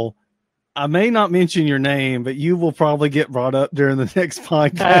asshole, I may not mention your name, but you will probably get brought up during the next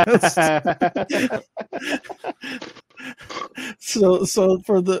podcast. So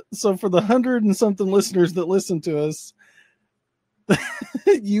for the 100 and something listeners that listen to us,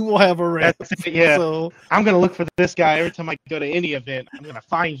 you will have a rep. Yeah. So I'm gonna look for this guy every time I go to any event. I'm gonna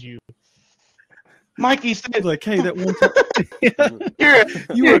find you. Mikey said, like, hey, that one time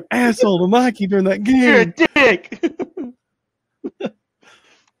you were an asshole to Mikey during that game. You're a dick.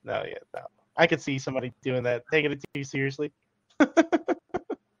 No. I could see somebody doing that, taking it too seriously.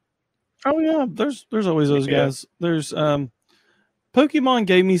 Oh yeah, there's always those guys. There's Pokemon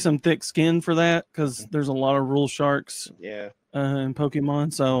gave me some thick skin for that because there's a lot of rule sharks. Yeah. In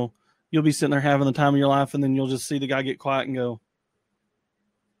Pokemon, so you'll be sitting there having the time of your life, and then you'll just see the guy get quiet and go,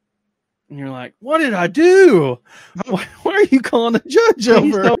 and you're like, "What did I do? Why are you calling a judge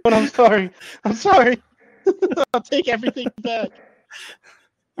over?" No, I'm sorry. I'll take everything back.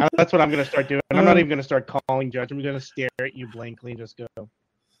 That's what I'm gonna start doing. I'm not even gonna start calling judge. I'm gonna stare at you blankly and just go.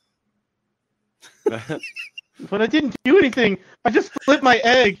 But I didn't do anything. I just flipped my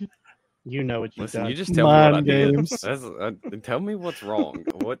egg. You know what you've done. You just tell me what I games. did. Tell me what's wrong.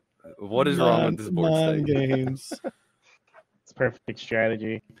 What is wrong with this board state? Games. It's perfect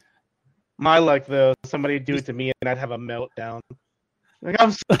strategy. My luck, though, somebody would do it to me and I'd have a meltdown. Like,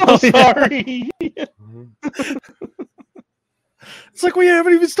 I'm so sorry. It's like we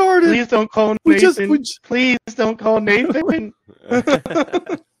haven't even started. Please don't call Nathan. Please don't call Nathan.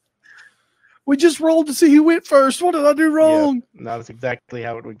 We just rolled to see who went first. What did I do wrong? Yeah, no, that's exactly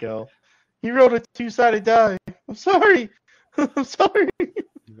how it would go. He rolled a two-sided die. I'm sorry. I'm sorry.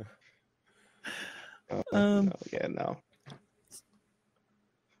 No.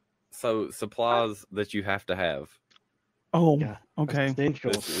 So supplies that you have to have. Oh, okay.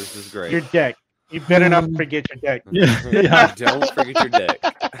 Essential. This is great. Your deck. You better not forget your deck. Yeah. Don't forget your deck.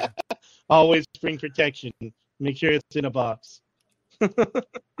 Always bring protection. Make sure it's in a box.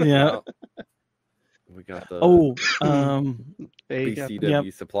 Yeah. We got the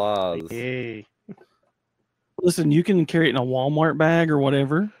BCW supplies. Hey. Listen, you can carry it in a Walmart bag or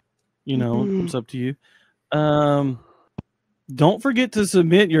whatever. You know, it's up to you. Don't forget to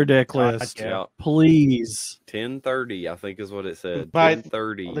submit your deck list, please. 10:30, I think is what it said. By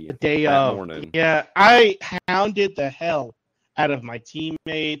 10:30 the day that of. morning. Yeah, I hounded the hell out of my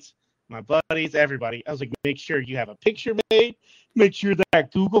teammates, my buddies, everybody. I was like, make sure you have a picture made. Make sure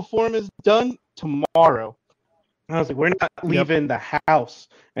that Google form is done tomorrow. And I was like, we're not leaving the house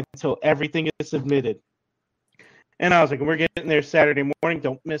until everything is submitted. And I was like, we're getting there Saturday morning.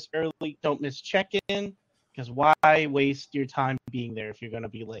 Don't miss early. Don't miss check-in. Because why waste your time being there if you're going to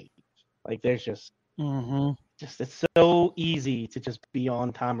be late? Like, there's just it's so easy to just be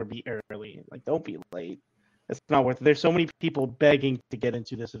on time or be early. Like, don't be late. It's not worth it. There's so many people begging to get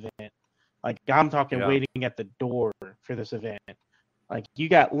into this event. Like, I'm talking waiting at the door for this event. Like, you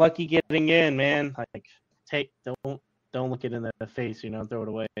got lucky getting in, man. Like, don't look it in the face, throw it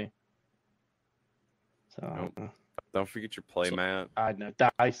away. So don't forget your play mat. I know,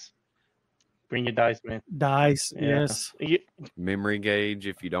 dice. Bring your dice, man. Dice, yes. Memory gauge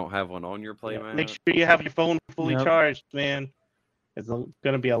if you don't have one on your play mat. Make sure you have your phone fully charged, man. It's going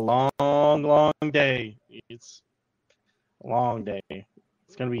to be a long, long day. It's a long day.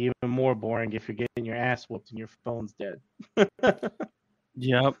 It's going to be even more boring if you're getting your ass whooped and your phone's dead.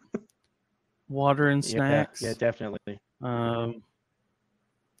 Yep. Water and snacks. Yeah, definitely.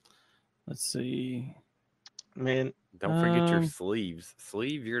 Let's see. Man, don't forget your sleeves.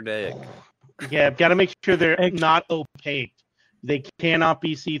 Sleeve your deck. Yeah, got to make sure they're not opaque. They cannot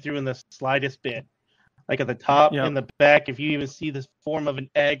be see-through in the slightest bit. Like at the top and the back, if you even see the form of an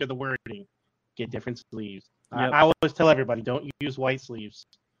egg or the wording, get different sleeves. I always tell everybody, don't use white sleeves.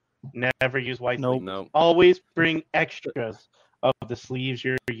 Never use white sleeves. Nope. Always bring extras of the sleeves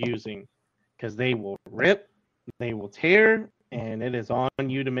you're using because they will rip, they will tear, and it is on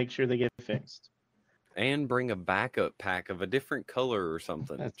you to make sure they get fixed. And bring a backup pack of a different color or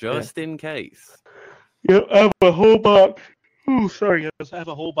something, That's just in case. Yep, I have a whole box. Oh, sorry, guys. I have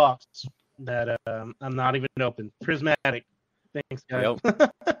a whole box that I'm not even open. Prismatic. Thanks, guys.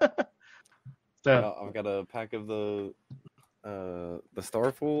 Yep. So, Yeah, I've got a pack of the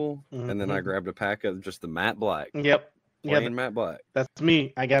Starful, and then I grabbed a pack of just the matte black. Yep. Plain matte black. That's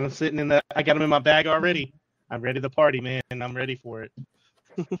me. I got them sitting in the. I got them in my bag already. I'm ready to party, man. I'm ready for it.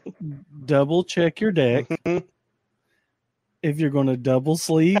 Double check your deck. If you're going to double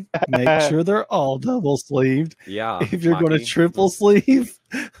sleeve, make sure they're all double sleeved. Yeah. If you're going to triple sleeve,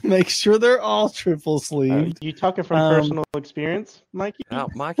 make sure they're all triple sleeved. You talking from personal experience, Mikey?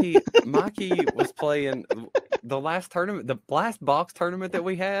 Mikey was playing the last tournament, the last box tournament that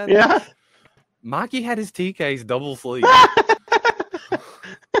we had. Yeah. Mikey had his TKs double sleeve.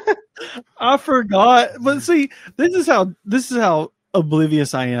 I forgot, but see, this is how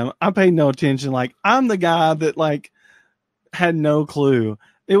oblivious I am. I paid no attention. Like, I'm the guy that like had no clue.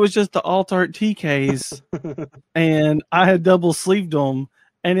 It was just the alt art TKs, and I had double sleeved them.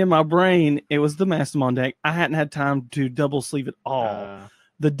 And in my brain, it was the Mastermon deck. I hadn't had time to double sleeve it all.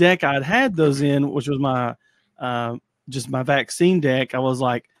 The deck I'd had those in, which was my just my vaccine deck, I was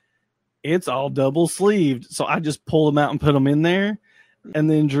like, it's all double sleeved. So I just pulled them out and put them in there. And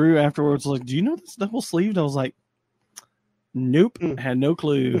then Drew afterwards was like, do you know this double sleeved? I was like, nope, had no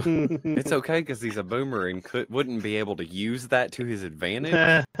clue. It's okay because he's a boomer and wouldn't be able to use that to his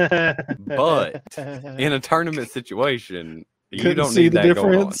advantage. But in a tournament situation, you don't see need the that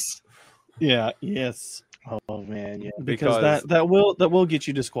difference. Going on. Yeah, yes. Oh man, yeah. Because that will get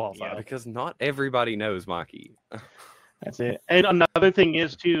you disqualified. Yeah, because not everybody knows Mikey. That's it. And another thing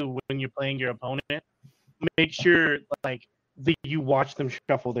is too, when you're playing your opponent, make sure like that you watch them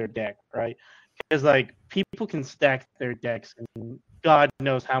shuffle their deck, right? Because like people can stack their decks in God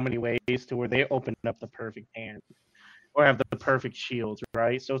knows how many ways to where they open up the perfect hand or have the perfect shields,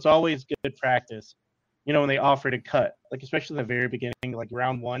 right? So it's always good practice. You know, when they offer to cut, like especially in the very beginning, like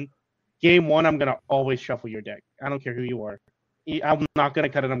round one, game one, I'm gonna always shuffle your deck. I don't care who you are. I'm not gonna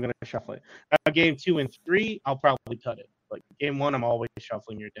cut it. I'm gonna shuffle it. Now, game 2 and 3, I'll probably cut it. But game 1, I'm always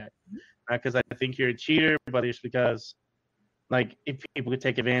shuffling your deck because I think you're a cheater, but it's because like if people could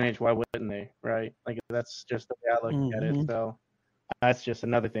take advantage, why wouldn't they? Right? Like that's just the way I look at it. So that's just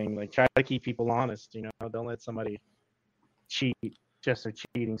another thing. Like try to keep people honest. You know, don't let somebody cheat just for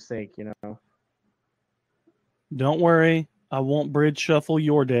cheating's sake. You know. Don't worry, I won't bridge shuffle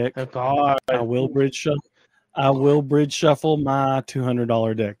your deck. Oh, God. I will bridge shuffle. I will bridge shuffle my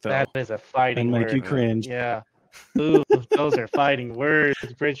 $200 deck though. That is a fighting and make word. you cringe. Yeah. Ooh, those are fighting words.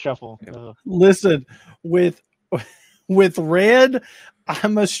 Bridge shuffle. Listen, with red, I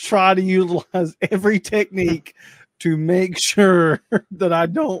must try to utilize every technique to make sure that I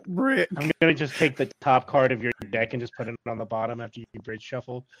don't brick. I'm gonna just take the top card of your deck and just put it on the bottom after you bridge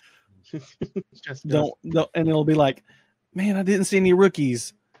shuffle. Just don't, and it'll be like, man, I didn't see any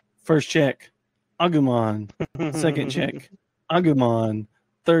rookies. First check, Agumon. Second check, Agumon.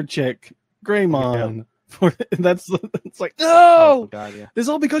 Third check, Greymon. It's like, no, oh, God, yeah. It's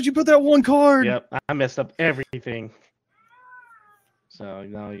all because you put that one card. Yep, I messed up everything. So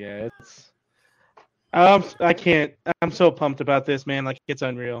no, yeah, it's I can't. I'm so pumped about this, man. Like it's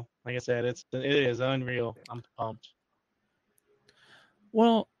unreal. Like I said, it is unreal. I'm pumped.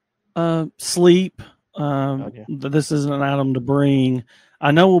 Well, sleep. This isn't an item to bring.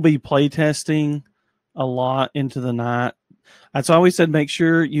 I know we'll be play testing a lot into the night. That's why we said make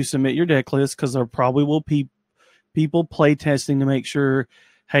sure you submit your deck list because there probably will be people play testing to make sure,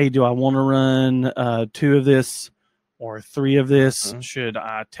 hey, do I want to run 2 of this or 3 of this? Mm-hmm. Should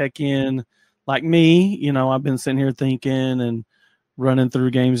I tech in like me? You know, I've been sitting here thinking and running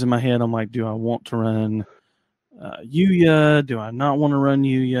through games in my head. I'm like, do I want to run Yuya? Do I not want to run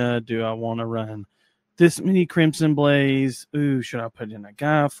Yuya? Do I want to run this many Crimson Blaze? Ooh, should I put in a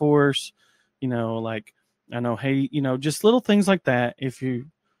Gaia Force? You know, like, I know, hey, you know, just little things like that. If you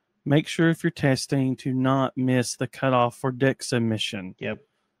make sure if you're testing to not miss the cutoff for deck submission. Yep.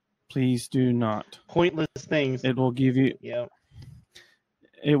 Please do not. Pointless things. It will give you. Yep.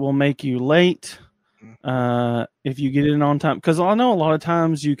 It will make you late if you get in on time. Because I know a lot of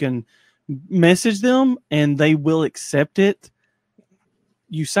times you can message them and they will accept it.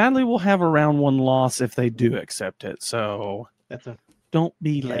 You sadly will have a round 1 loss if they do accept it. So don't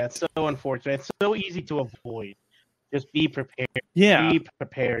be late. It's so unfortunate. It's so easy to avoid. Just be prepared. Yeah. Be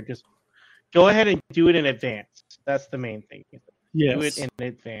prepared. Just go ahead and do it in advance. That's the main thing. Yes. Do it in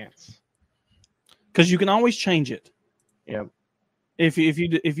advance. Because you can always change it. Yep. If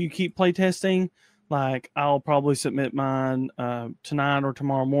you keep play testing, like I'll probably submit mine tonight or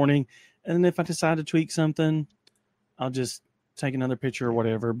tomorrow morning, And then if I decide to tweak something, I'll just take another picture or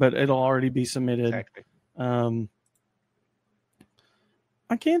whatever. But it'll already be submitted. Exactly.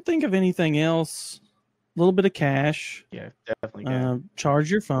 I can't think of anything else. A little bit of cash. Yeah, definitely. Yeah.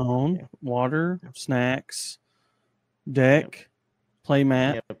 Charge your phone, Yeah. water, snacks, deck,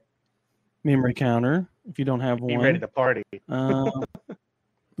 playmat, memory counter. If you don't have Be one, ready to party.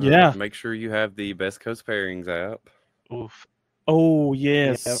 Yeah. Make sure you have the Best Coast Pairings app. Oof. Oh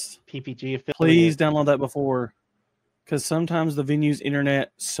yes. PPG affiliate. Please download that before, because sometimes the venue's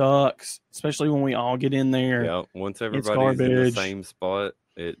internet sucks, especially when we all get in there. Yeah, once everybody's in the garbage. same spot,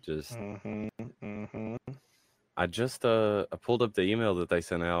 it just. I just I pulled up the email that they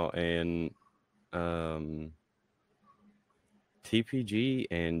sent out, and TPG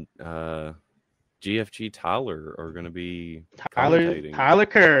and GFG Tyler are going to be commentating. Tyler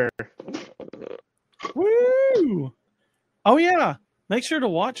Kerr. Woo! Oh yeah, make sure to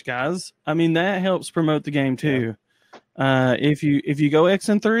watch, guys. I mean, that helps promote the game too. If you go X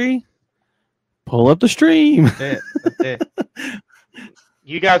and 3, pull up the stream. That's it.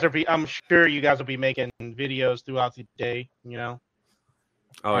 You guys I'm sure you guys will be making videos throughout the day. You know.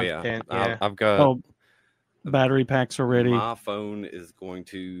 Oh Content, yeah, I've got. Battery packs are ready. My phone is going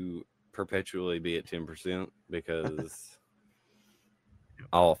to perpetually be at 10% because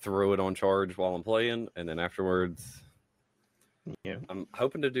I'll throw it on charge while I'm playing, and then afterwards, I'm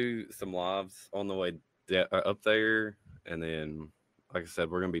hoping to do some lives on the way up there, and then, like I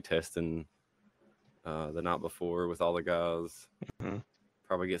said, we're going to be testing the night before with all the guys.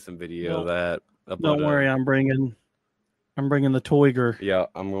 Probably get some video of that. Don't worry, I'm bringing the Toiger. Yeah,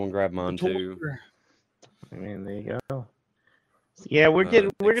 I'm going to grab mine too. I mean, there you go. Yeah, we're gonna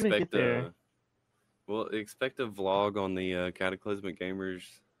get there. Well, expect a vlog on the Cataclysmic Gamers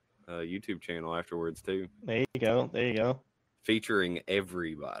YouTube channel afterwards too. There you go. Featuring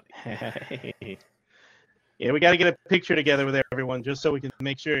everybody. Yeah, we got to get a picture together with everyone just so we can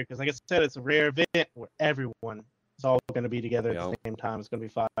make sure, because like I said, it's a rare event where everyone is all going to be together at the same time. It's going to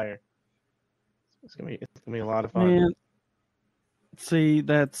be fire. It's going to be a lot of fun. Man, see,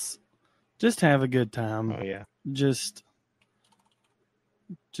 that's just have a good time. Oh yeah. Just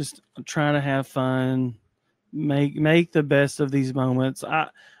try to have fun. Make the best of these moments. I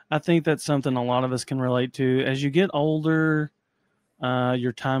think that's something a lot of us can relate to. As you get older,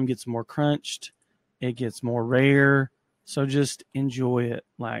 your time gets more crunched. It gets more rare. So just enjoy it.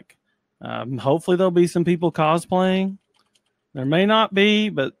 Like, hopefully there'll be some people cosplaying. There may not be,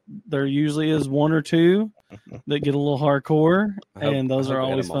 but there usually is one or two that get a little hardcore, and those are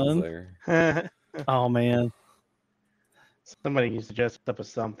always fun. Oh man, somebody needs to dress up as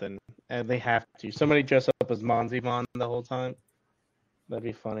something, and they have to. Somebody dress up as Monzimon the whole time. That'd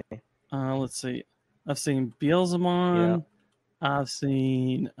be funny. Let's see. I've seen Beelzemon. Yeah. I've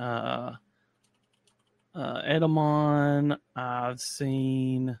seen Edamon. I've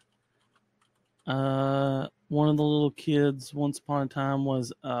seen one of the little kids once upon a time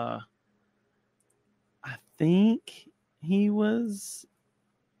was I think he was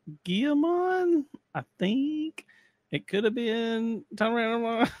Guillemon. I think it could have been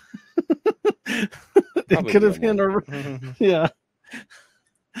Tyrannomon. It could have been yeah.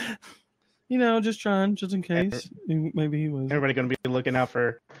 You know, just trying, just in case. Maybe he was. Everybody going to be looking out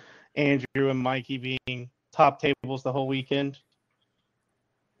for Andrew and Mikey being top tables the whole weekend.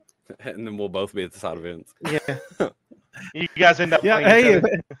 And then we'll both be at the side events. Yeah. You guys end up playing hey, each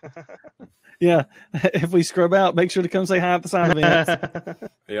other. Yeah. If we scrub out, make sure to come say hi at the side events.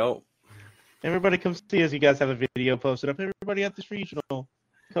 Yep. Everybody come see us. You guys have a video posted up. Everybody at this regional,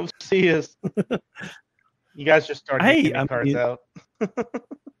 come see us. You guys just started getting cards out.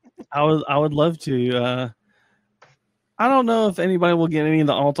 I would love to. I don't know if anybody will get any of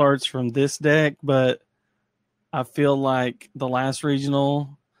the alt arts from this deck, but I feel like the last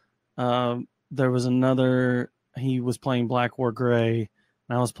regional, there was another. He was playing Black War Gray,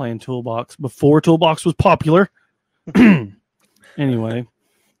 and I was playing Toolbox before Toolbox was popular. Anyway,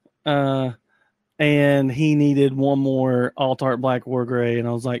 and he needed one more alt art Black War Gray, and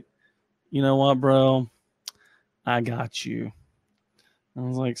I was like, you know what, bro, I got you. I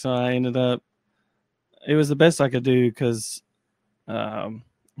was like, so I ended up. It was the best I could do because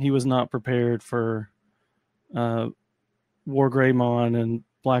he was not prepared for War Greymon and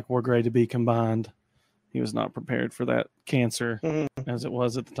Black War Gray to be combined. He was not prepared for that cancer as it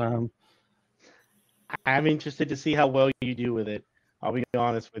was at the time. I'm interested to see how well you do with it. I'll be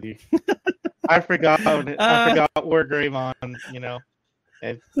honest with you. I forgot War Greymon, you know.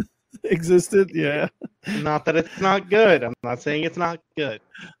 It existed, yeah. Not that it's not good. I'm not saying it's not good.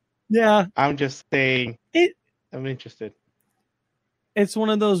 Yeah. I'm just saying I'm interested. it's one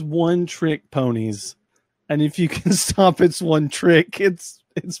of those one trick ponies, and if you can stop its one trick, it's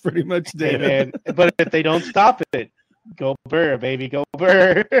pretty much Hey, dead. man, but if they don't stop it, go Burr, baby, go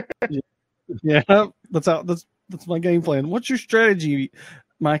Burr. Yeah, that's my game plan. What's your strategy,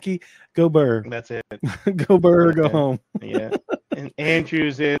 Mikey? Go Burr. That's it. Go Burr or go Yeah. home. Yeah. And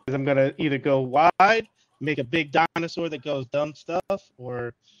Andrew's is I'm gonna either go wide, make a big dinosaur that goes dumb stuff,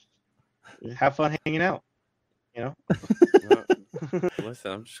 or have fun hanging out. You know.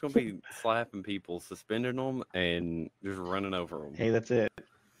 Listen, I'm just gonna be slapping people, suspending them, and just running over them. Hey, that's it.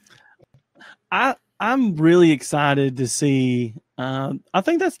 I'm really excited to see. I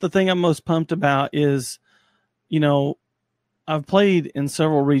think that's the thing I'm most pumped about is, I've played in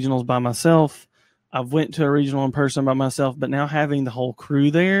several regionals by myself. I've went to a regional in person by myself, but now having the whole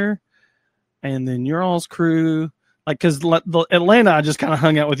crew there, and then your all's crew, like, because the Atlanta, I just kind of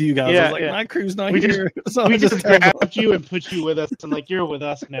hung out with you guys. I was like, my crew's not here. So we I just grabbed you and put you with us, and like, you're with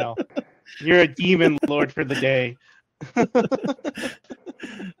us now. You're a demon lord for the day.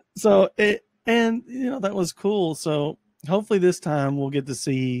 So that was cool. So hopefully this time we'll get to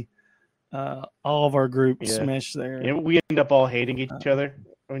see all of our groups mesh there. Yeah, we end up all hating each other.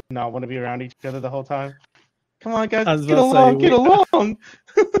 We not want to be around each other the whole time. Come on, guys, get along.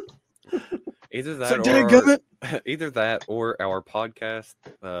 Either that, either that, or our podcast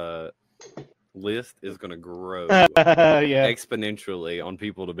list is going to grow exponentially on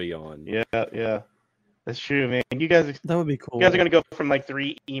people to be on. Yeah, that's true, man. You guys, that would be cool. You guys are going to go from like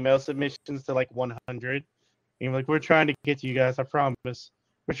 3 email submissions to like 100. And you're like, we're trying to get to you guys. I promise.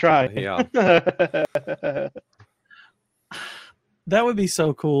 We're trying. Yeah. That would be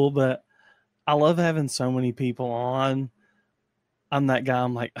so cool, but I love having so many people on. I'm that guy.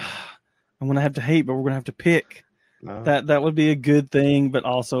 I'm like, I'm going to have to hate, but we're going to have to pick. No. That would be a good thing, but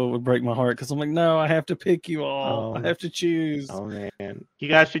also it would break my heart because I'm like, no, I have to pick you all. I have to choose. Oh, man. You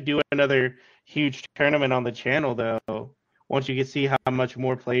guys should do another huge tournament on the channel, though. Once you can see how much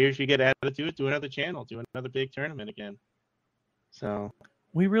more players you get added to it, do another channel, do another big tournament again. So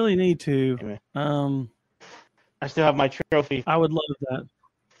we really need to. Anyway. I still have my trophy. I would love that,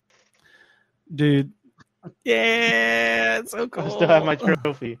 dude. Yeah, it's so cool. I still have my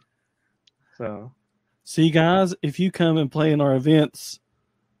trophy. So, see, guys, if you come and play in our events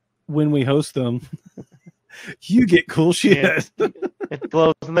when we host them, you get cool shit. Yeah. It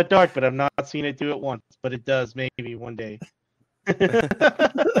glows in the dark, but I've not seen it do it once. But it does maybe one day.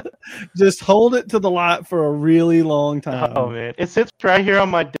 Just hold it to the light for a really long time. Oh man, it sits right here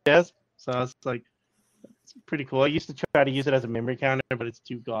on my desk, so it's like it's pretty cool. I used to try to use it as a memory counter, but it's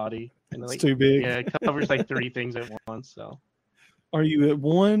too gaudy. And it's too big. Yeah, it covers like 3 things at once. So, are you at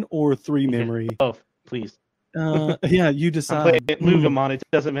 1 or 3 memory? Both, please. Yeah, you decide. Mugamon, it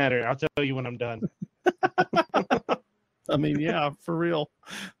doesn't matter. I'll tell you when I'm done. I mean, yeah, for real.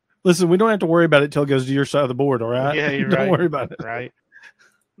 Listen, we don't have to worry about it till it goes to your side of the board, all right? Yeah, you're don't right. Don't worry about it. Right.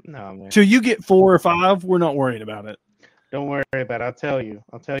 No, man. Till you get 4 or 5, we're not worrying about it. Don't worry about it. I'll tell you.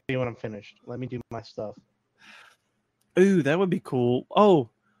 I'll tell you when I'm finished. Let me do my stuff. Ooh, that would be cool. Oh,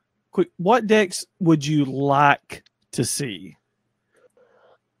 quick. What decks would you like to see?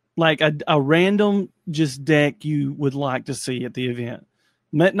 Like a random just deck you would like to see at the event.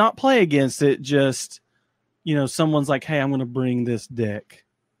 Not play against it, just, someone's like, hey, I'm going to bring this deck.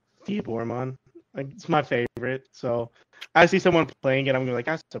 Diabormon. Like, it's my favorite. So I see someone playing it, I'm gonna be like,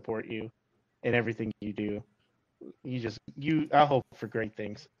 I support you in everything you do. I hope for great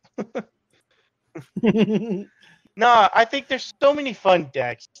things. No, I think there's so many fun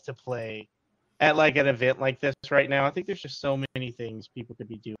decks to play at like an event like this right now. I think there's just so many things people could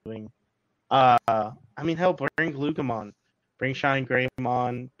be doing. I mean, hell, bring Glugamon, bring Shine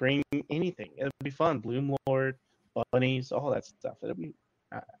Greymon, bring anything. It'll be fun. Bloom Lord, bunnies, all that stuff. It'll be.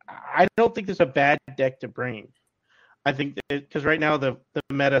 I don't think there's a bad deck to bring. I think because right now the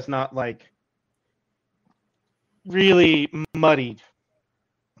meta's not like really muddied,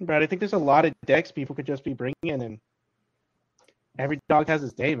 but I think there's a lot of decks people could just be bringing, and every dog has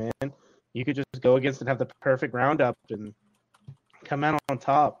his day, man. You could just go against and have the perfect roundup and come out on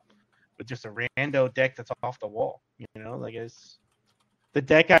top with just a rando deck that's off the wall. Like it's the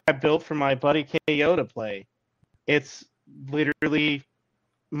deck I built for my buddy KO to play. It's literally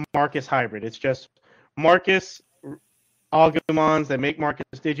Marcus hybrid. It's just Marcus Agumons that make Marcus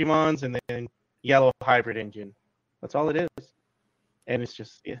Digimons and then yellow hybrid engine. That's all it is. And it's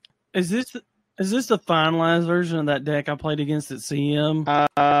just Is this the finalized version of that deck I played against at CM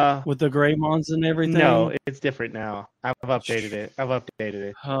with the Greymons and everything? No, it's different now. I've updated it.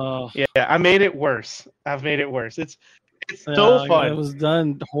 Yeah, I made it worse. It's so fun. It was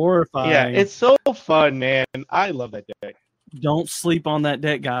done horrifying. Yeah, it's so fun, man. I love that deck. Don't sleep on that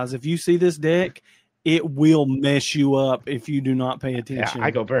deck, guys. If you see this deck, it will mess you up if you do not pay attention. Yeah,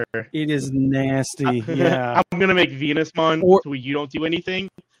 I go burr. It is nasty. Yeah. I'm gonna make Venusmon Or- so where you don't do anything,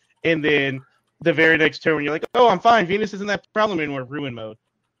 and then the very next turn when you're like, oh, I'm fine. Venus isn't that problem anymore. Ruin mode.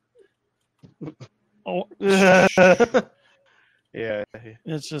 Oh, Yeah.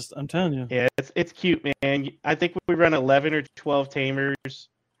 it's just, I'm telling you. Yeah, it's cute, man. I think we run 11 or 12 tamers.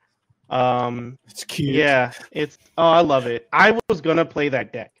 It's cute. Yeah, I love it. I was gonna play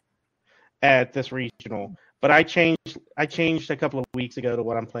that deck at this regional, but I changed a couple of weeks ago to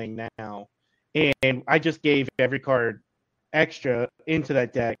what I'm playing now, and I just gave every card extra into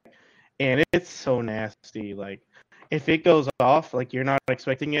that deck, and it's so nasty. Like, if it goes off, like you're not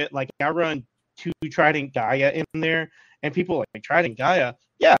expecting it. Like, I run 2 Trident Gaia in there, and people are like, Trident Gaia?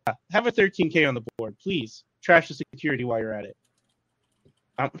 Yeah, have a 13K on the board, please. Trash the security while you're at it.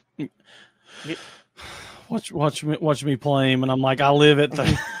 Watch me play him, and I'm like, I live at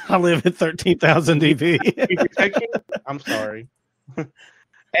 13,000 DP. I'm sorry. And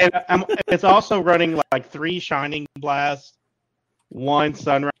it's also running like 3 Shining Blast, 1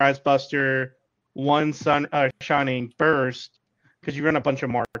 Sunrise Buster, 1 Shining Burst, because you run a bunch of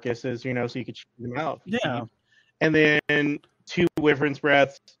Marcuses, so you could shoot them out. Yeah. And then 2 Wyvern's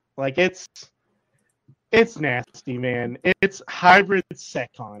Breaths. Like, it's nasty, man. It's hybrid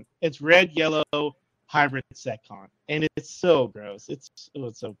Secon. It's red, yellow, hybrid Secon. And it's so gross. It's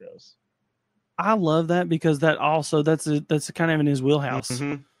so gross. I love that because that's kind of in his wheelhouse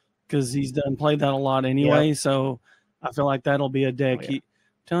because he's played that a lot anyway. Yep. So I feel like that'll be a deck. Oh, yeah.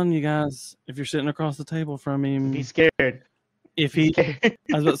 Telling you guys, if you're sitting across the table from him, be scared. If he, I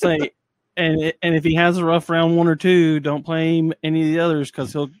was about to say, and if he has a rough round 1 or 2, don't play him any of the others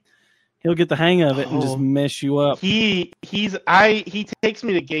because he'll get the hang of it and just mess you up. He takes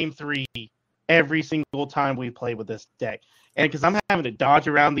me to game 3 every single time we play with this deck. And because I'm having to dodge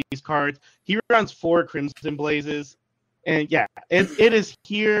around these cards, he runs 4 Crimson Blazes. And yeah, it is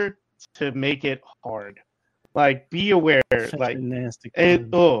here to make it hard. Like, be aware. Such like, a nasty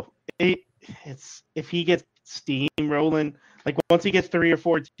it's if he gets steam rolling, like once he gets 3 or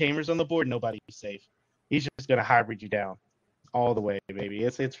 4 tamers on the board, nobody's safe. He's just gonna hybrid you down all the way, baby.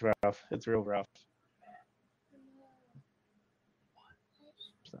 It's rough. It's real rough.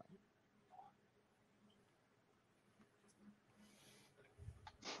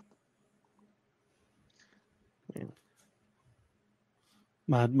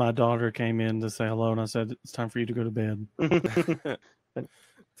 My daughter came in to say hello, and I said it's time for you to go to bed.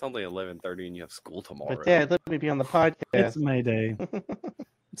 It's only 11:30, and you have school tomorrow. But Dad, let me be on the podcast. It's May Day.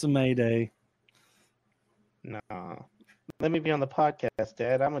 It's a May Day. Nah, let me be on the podcast,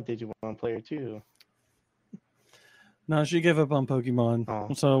 Dad. I'm a Digimon player too. No, she gave up on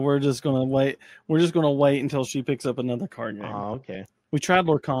Pokemon, so we're just gonna wait. We're just gonna wait until she picks up another card game. Oh, okay. We tried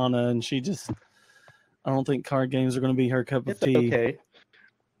Lorcana, and she just. I don't think card games are going to be her cup of tea. Okay.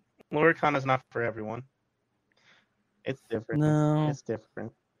 Lorcana's not for everyone. It's different. No. It's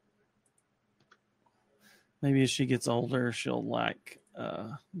different. Maybe as she gets older, she'll like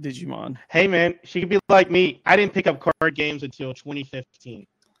Digimon. Hey, man, she could be like me. I didn't pick up card games until 2015.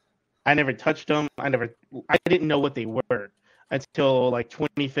 I never touched them. I didn't know what they were until like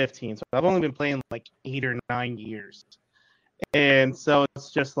 2015. So I've only been playing like 8 or 9 years. And so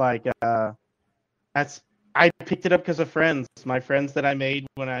it's just like I picked it up because of friends. My friends that I made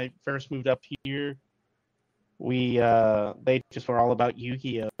when I first moved up here, they just were all about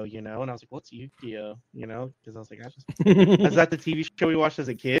Yu-Gi-Oh, and I was like, what's Yu-Gi-Oh, because I was like, is that the TV show we watched as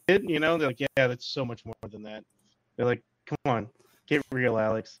a kid, They're like, yeah, that's so much more than that. They're like, come on, get real,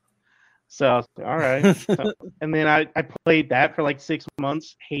 Alex. So I was like, all right. And then I played that for like 6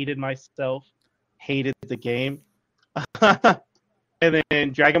 months, hated myself, hated the game. And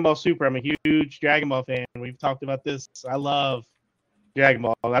then Dragon Ball Super. I'm a huge Dragon Ball fan. We've talked about this. I love Dragon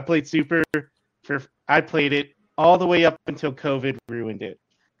Ball. I played Super. I played it all the way up until COVID ruined it.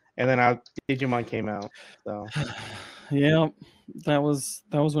 And then Digimon came out. So yeah, that was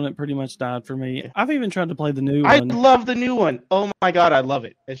when it pretty much died for me. I've even tried to play the new one. I love the new one. Oh my god, I love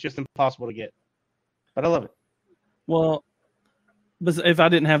it. It's just impossible to get. But I love it. Well, but if I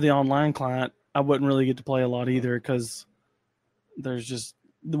didn't have the online client, I wouldn't really get to play a lot either because there's just,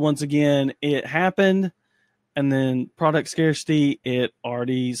 once again, it happened, and then product scarcity, it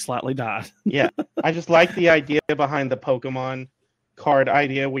already slightly died. Yeah, I just like the idea behind the Pokemon card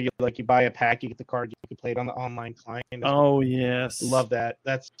idea where you buy a pack, you get the card, you can play it on the online client. Oh, yes. Love that.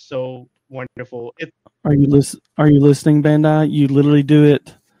 That's so wonderful. Are you listening, Bandai? You literally do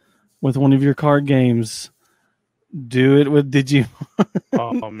it with one of your card games. Do it with Digimon.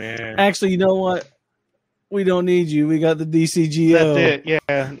 Oh, man. Actually, you know what? We don't need you. We got the DCGO. That's it.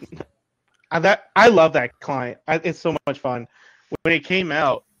 Yeah. I love that client. It's so much fun. When it came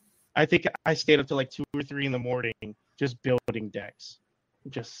out, I think I stayed up till like 2 or 3 in the morning just building decks,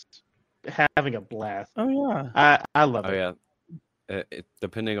 just having a blast. Oh yeah. I love it. Oh yeah.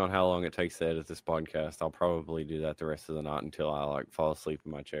 Depending on how long it takes to edit this podcast, I'll probably do that the rest of the night until I like fall asleep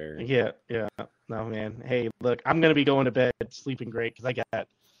in my chair. Yeah. No man. Hey, look, I'm gonna be going to bed sleeping great because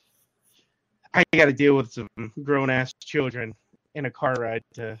I got to deal with some grown ass children in a car ride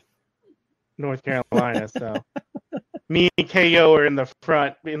to North Carolina. So me and KO are in the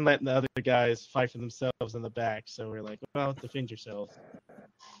front and letting the other guys fight for themselves in the back. So we're like, well, defend yourself.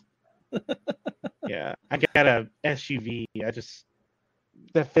 Yeah, I got a SUV.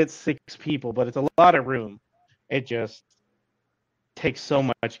 That fits 6 people, but it's a lot of room. It just takes so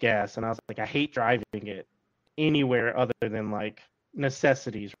much gas, and I was like, I hate driving it anywhere other than like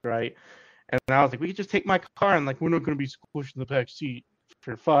necessities, right? And I was like, we could just take my car, and like, we're not going to be squished in the back seat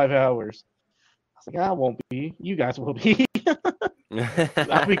for 5 hours. I was like, I won't be. You guys will be.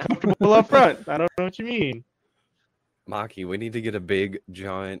 I'll be comfortable up front. I don't know what you mean. Mikey, we need to get a big,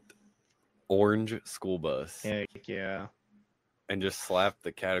 giant, orange school bus. Heck yeah. And just slap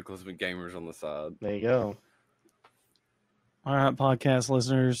the Cataclysmic Gamers on the side. There you go. All right, podcast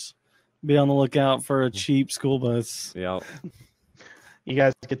listeners, be on the lookout for a cheap school bus. Yeah. You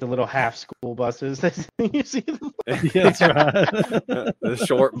guys get the little half school buses. You see them? Yeah, that's right. The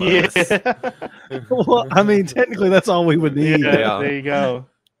short bus. Yeah. Well, I mean, technically, that's all we would need. Yeah, there you go.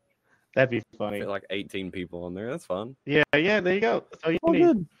 That'd be funny. Fit like 18 people on there. That's fun. Yeah, there you go. That's all you Oh, need.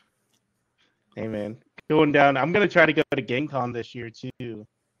 good. Hey, man. Going down. I'm going to try to go to GameCon this year, too.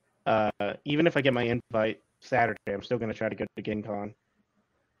 Even if I get my invite Saturday, I'm still going to try to go to GameCon.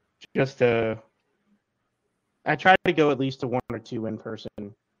 I try to go at least to 1 or 2 in-person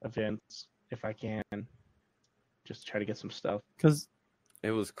events if I can. Just try to get some stuff. Because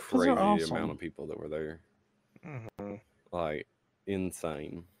It was crazy the awesome. amount of people that were there. Mm-hmm. Like,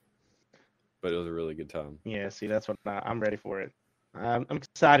 insane. But it was a really good time. Yeah, see, that's what I'm ready for it. I'm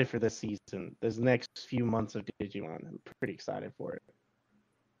excited for this season. This next few months of Digimon. I'm pretty excited for it.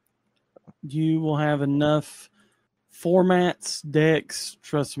 you will have enough formats, decks,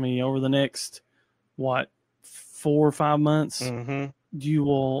 trust me, over the next, 4 or 5 months, Mm-hmm. you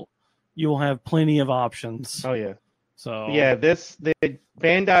will have plenty of options. Oh, yeah. So Yeah, the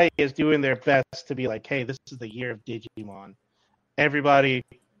Bandai is doing their best to be like, hey, this is the year of Digimon. Everybody,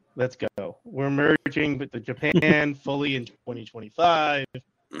 let's go. We're merging with the Japan fully in 2025.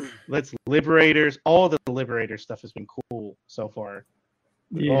 Let's Liberators. All the Liberator stuff has been cool so far.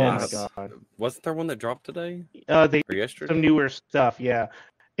 yes. Oh my god. Wasn't there one that dropped today? They Or yesterday? some newer stuff, yeah.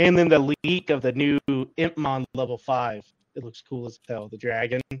 And then the leak of the new Impmon level 5. It looks cool as hell. The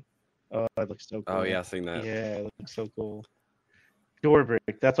dragon. Oh, it looks so cool. Oh, yeah, I seen that. Yeah, it looks so cool. Door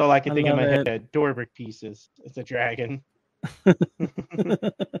brick. That's all I can I think in my love it. head. Door brick pieces. It's a dragon.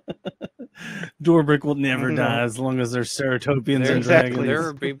 Dorbrick will never No. die as long as there's Ceratopians and Exactly.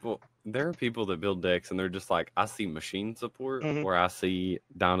 dragons. There are people that build decks and they're just like, I see machine support Mhm. or I see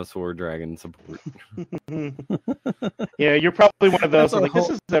dinosaur dragon support. Yeah, you're probably one of those. That's a Like, this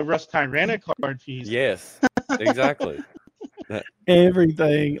whole- is a Rust Tyrannus card piece. Yes, exactly.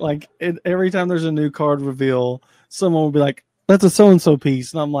 Everything, like every time there's a new card reveal, someone will be like, "That's a so and so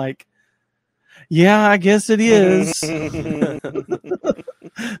piece," and I'm like, "Yeah, I guess it is." If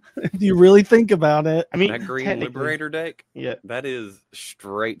you really think about it, I mean, That green technically- Liberator deck, Yeah, that is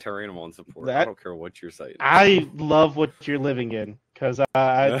straight Tyrannomon support. I That- don't care what you're saying. I love what you're living in because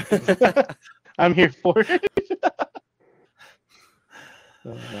I'm here for it.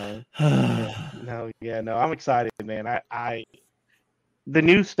 Oh, no, I'm excited, man. The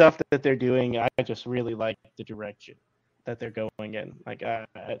new stuff that they're doing, I just really like the direction that they're going in. Like,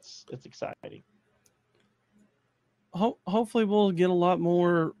 it's exciting. hopefully we'll get a lot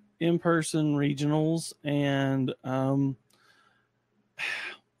more in-person regionals, and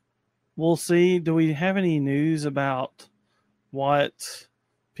we'll see. Do we have any news about what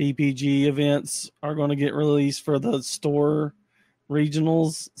PPG events are going to get released for the store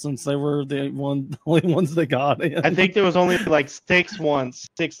regionals, since they were the only ones that got it? I think there was only like 6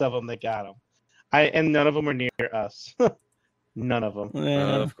 of them that got them. And none of them are near us. None of them.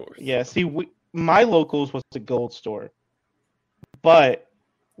 Yeah. Of course. Yeah, see, my locals was a gold store, but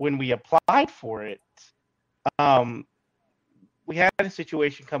when we applied for it, we had a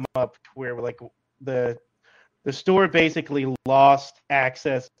situation come up where like the store basically lost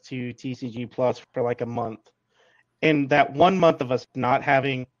access to TCG Plus for like a month, and that 1 month of us not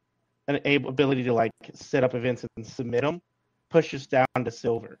having an ability to like set up events and submit them pushed us down to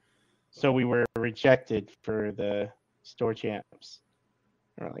silver. So we were rejected for the store champs.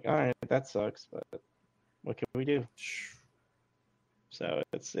 And we're like, all right, that sucks, but what can we do? So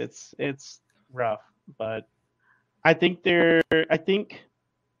it's rough, but I think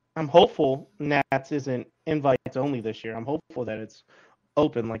I'm hopeful Nats isn't invites only this year. I'm hopeful that it's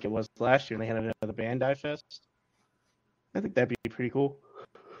open like it was last year and they had another Bandai Fest. I think that'd be pretty cool.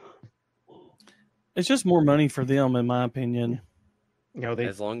 It's just more money for them, in my opinion. You know,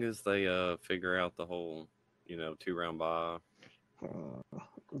 as long as they figure out the whole, 2-round buy.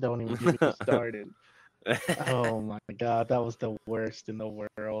 Don't even get me started. Oh my god, that was the worst in the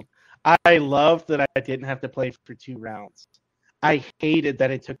world. I loved that I didn't have to play for 2 rounds. I hated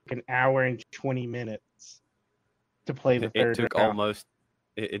that it took an hour and 20 minutes to play the third round.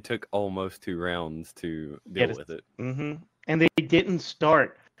 It took almost 2 rounds to deal with it. Mm-hmm. And they didn't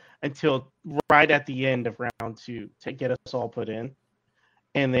start until right at the end of round 2 to get us all put in.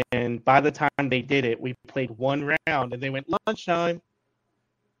 And then by the time they did it, we played 1 round and they went lunchtime.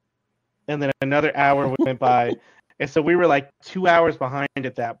 And then another hour went by. And so we were like 2 hours behind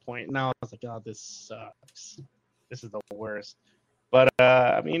at that point. And I was like, oh, this sucks. This is the worst. But,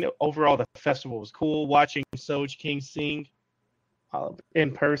 I mean, overall, the festival was cool. Watching Soj King sing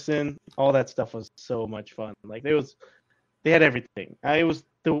in person, all that stuff was so much fun. Like, they had everything. It was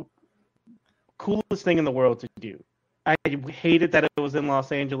the coolest thing in the world to do. I hated that it was in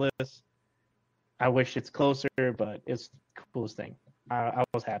Los Angeles. I wish it's closer, but it's the coolest thing. I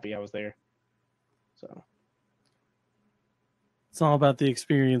was happy I was there. So it's all about the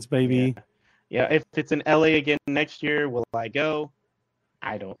experience, baby. Yeah, if it's in LA again next year, will I go?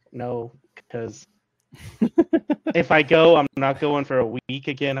 I don't know, because if I go, I'm not going for a week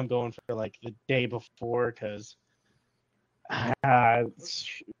again. I'm going for like the day before, because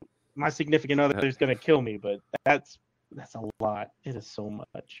my significant other is going to kill me, but that's a lot. It is so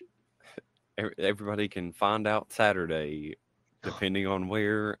much. Everybody can find out Saturday, depending on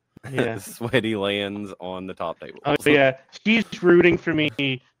where Sweaty lands on the top table. Oh, yeah. She's rooting for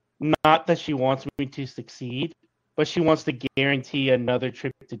me, not that she wants me to succeed, but she wants to guarantee another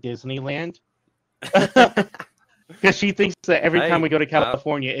trip to Disneyland. Because she thinks that every time we go to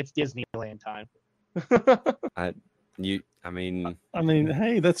California, it's Disneyland time. I mean,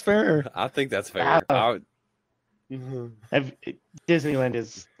 hey, that's fair. I think that's fair. Disneyland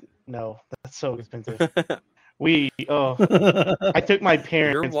is that's so expensive. I took my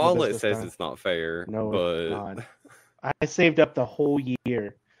parents. Your wallet says it's not fair. No, but it's not. I saved up the whole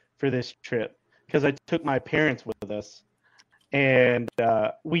year for this trip because I took my parents with us, and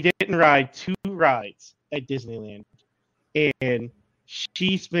we didn't ride 2 rides at Disneyland, and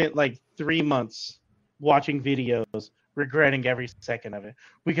she spent like 3 months watching videos, regretting every second of it.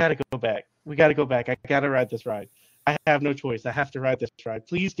 We got to go back. I got to ride this ride. I have no choice. I have to ride this ride.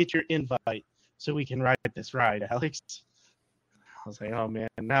 Please get your invite so we can ride this ride, Alex. I was like, oh man,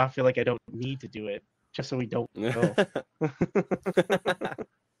 now I feel like I don't need to do it just so we don't go.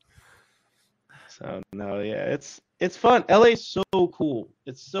 So no, yeah, it's fun. LA's so cool.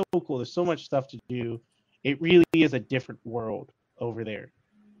 It's so cool. There's so much stuff to do. It really is a different world over there.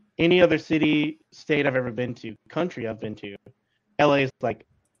 Any other city, state I've ever been to, country I've been to, LA is like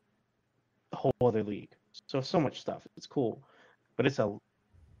a whole other league. So much stuff. It's cool, but it's a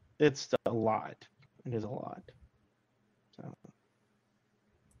lot. It is a lot. So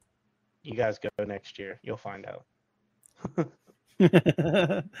you guys go next year. You'll find out.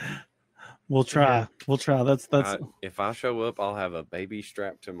 We'll try. Yeah. We'll try. That's. If I show up, I'll have a baby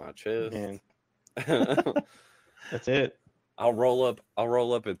strapped to my chest. That's it. I'll roll up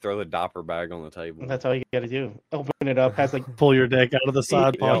and throw the diaper bag on the table. That's all you got to do. Open it up. Has like pull your deck out of the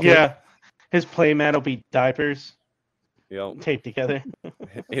side pocket. Yeah. His playmat will be diapers. Yep. Taped together.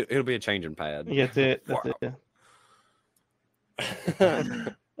 It'll be a changing pad. Yeah, that's it. That's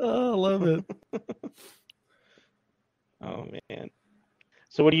it. Oh, I love it. Oh man.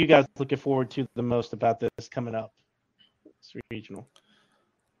 So what are you guys looking forward to the most about this coming up? It's regional.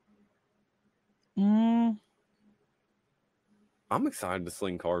 I'm excited to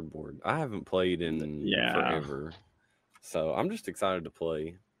sling cardboard. I haven't played in forever. So I'm just excited to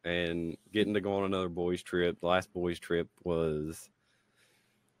play and getting to go on another boys trip. The last boys trip was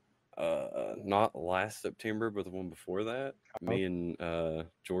not last September, but the one before that. Me and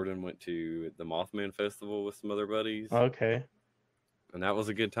Jordan went to the Mothman Festival with some other buddies. Okay. And that was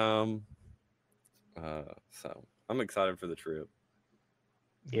a good time. So I'm excited for the trip.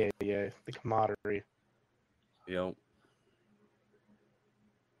 Yeah, the camaraderie. Yep.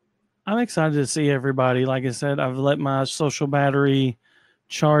 I'm excited to see everybody. Like I said, I've let my social battery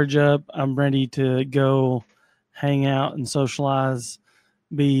charge up. I'm ready to go hang out and socialize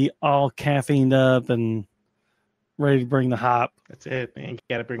be all caffeined up and ready to bring the hype. That's it, man.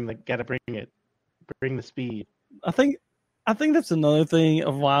 Gotta bring the speed. I think that's another thing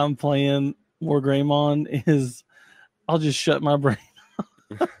of why I'm playing more Greymon is I'll just shut my brain.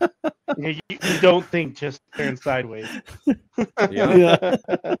 You don't think, just turn sideways. Yeah.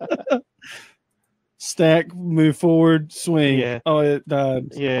 Stack, move forward, swing. Yeah. Oh, it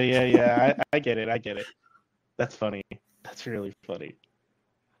died. Yeah. I get it. That's funny. That's really funny.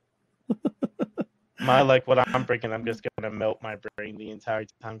 What I'm bringing, I'm just gonna melt my brain the entire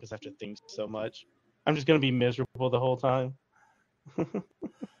time because I have to think so much. I'm just gonna be miserable the whole time.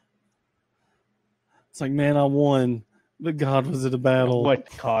 It's like, man, I won, but God, was it a battle? What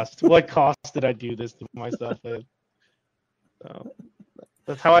cost? What cost did I do this to myself with? So,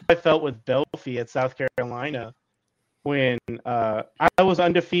 that's how I felt with Belfie at South Carolina when I was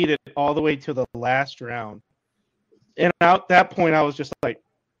undefeated all the way to the last round. And at that point, I was just like,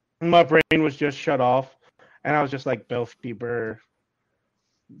 my brain was just shut off. And I was just like, Belfie, burr.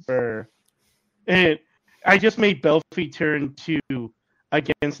 And I just made Belfie turn 2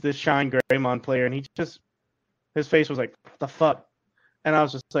 against this Shine Greymon player. And his face was like, what the fuck? And I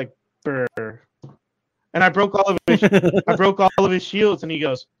was just like, burr. And I broke all of his shields. And he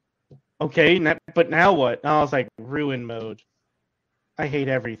goes, okay, but now what? And I was like, ruin mode. I hate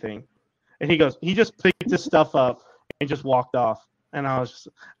everything. And he just picked his stuff up and just walked off. And I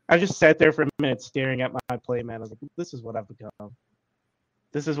just sat there for a minute staring at my play, man. I was like, this is what I've become.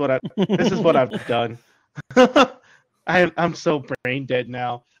 This is what I've done. I'm so brain dead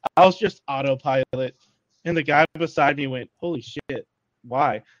now. I was just autopilot. And the guy beside me went, holy shit,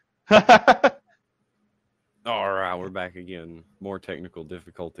 why? All right, we're back again. More technical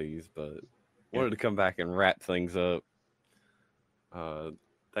difficulties, but wanted to come back and wrap things up.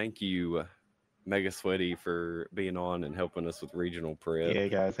 Thank you, Mega Sweaty, for being on and helping us with regional prep. Yeah,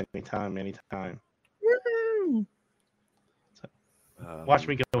 guys, anytime. Watch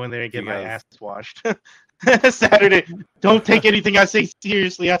me go in there and get my ass washed. Saturday. Don't take anything I say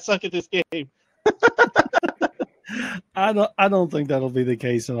seriously. I suck at this game. I don't think that'll be the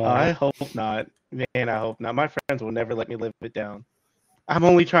case at all. I hope not. Man, I hope not. My friends will never let me live it down. I'm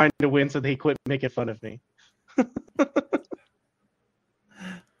only trying to win so they quit making fun of me.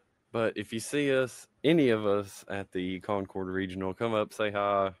 But if you see us, any of us at the Concord Regional, come up, say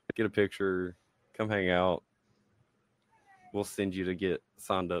hi, get a picture, come hang out. We'll send you to get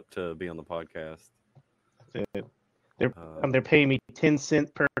signed up to be on the podcast. That's it. They're paying me 10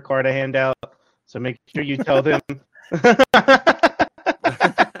 cents per card I hand out, so make sure you tell them.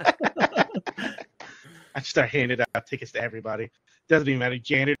 I start handing out tickets to everybody. Doesn't even matter.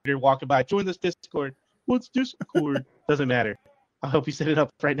 Janitor walking by, join this Discord. What's Discord? Doesn't matter. I hope you set it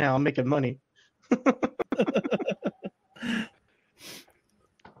up right now. I'm making money. All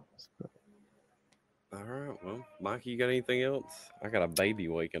right. Well, Mikey, you got anything else? I got a baby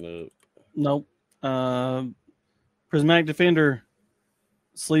waking up. Nope. Prismatic Defender,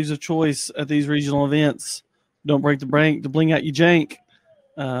 sleeves of choice at these regional events. Don't break the bank to bling out your jank.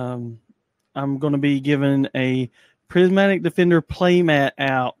 I'm going to be giving a Prismatic Defender playmat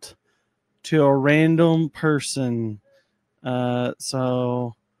out to a random person.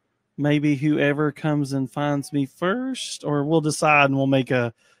 So maybe whoever comes and finds me first, or we'll decide and we'll make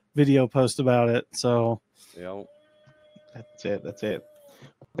a video post about it. So yeah, that's it.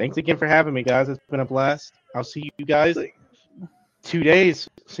 Thanks again for having me, guys. It's been a blast. I'll see you guys 2 days.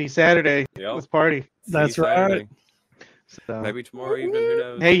 See you Saturday. Yep. Let's party. That's right. So, maybe tomorrow evening. Who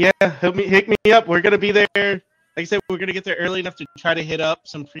knows? Hey, yeah, hit me up. We're gonna be there. Like I said, we're gonna get there early enough to try to hit up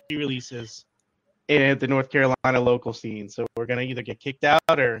some pre-releases at the North Carolina local scene. So we're gonna either get kicked out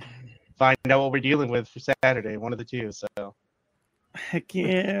or find out what we're dealing with for Saturday. One of the two. So heck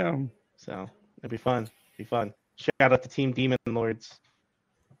yeah. So it'll be fun. Shout out to Team Demon Lords.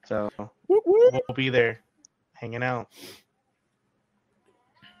 So we'll be there, hanging out.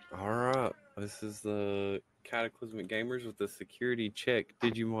 All right. This is the Cataclysmic Gamers with the Security Check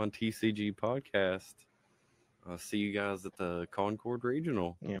Digimon TCG podcast. I'll see you guys at the Concord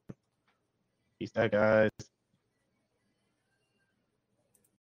Regional. Yeah. Peace out, guys.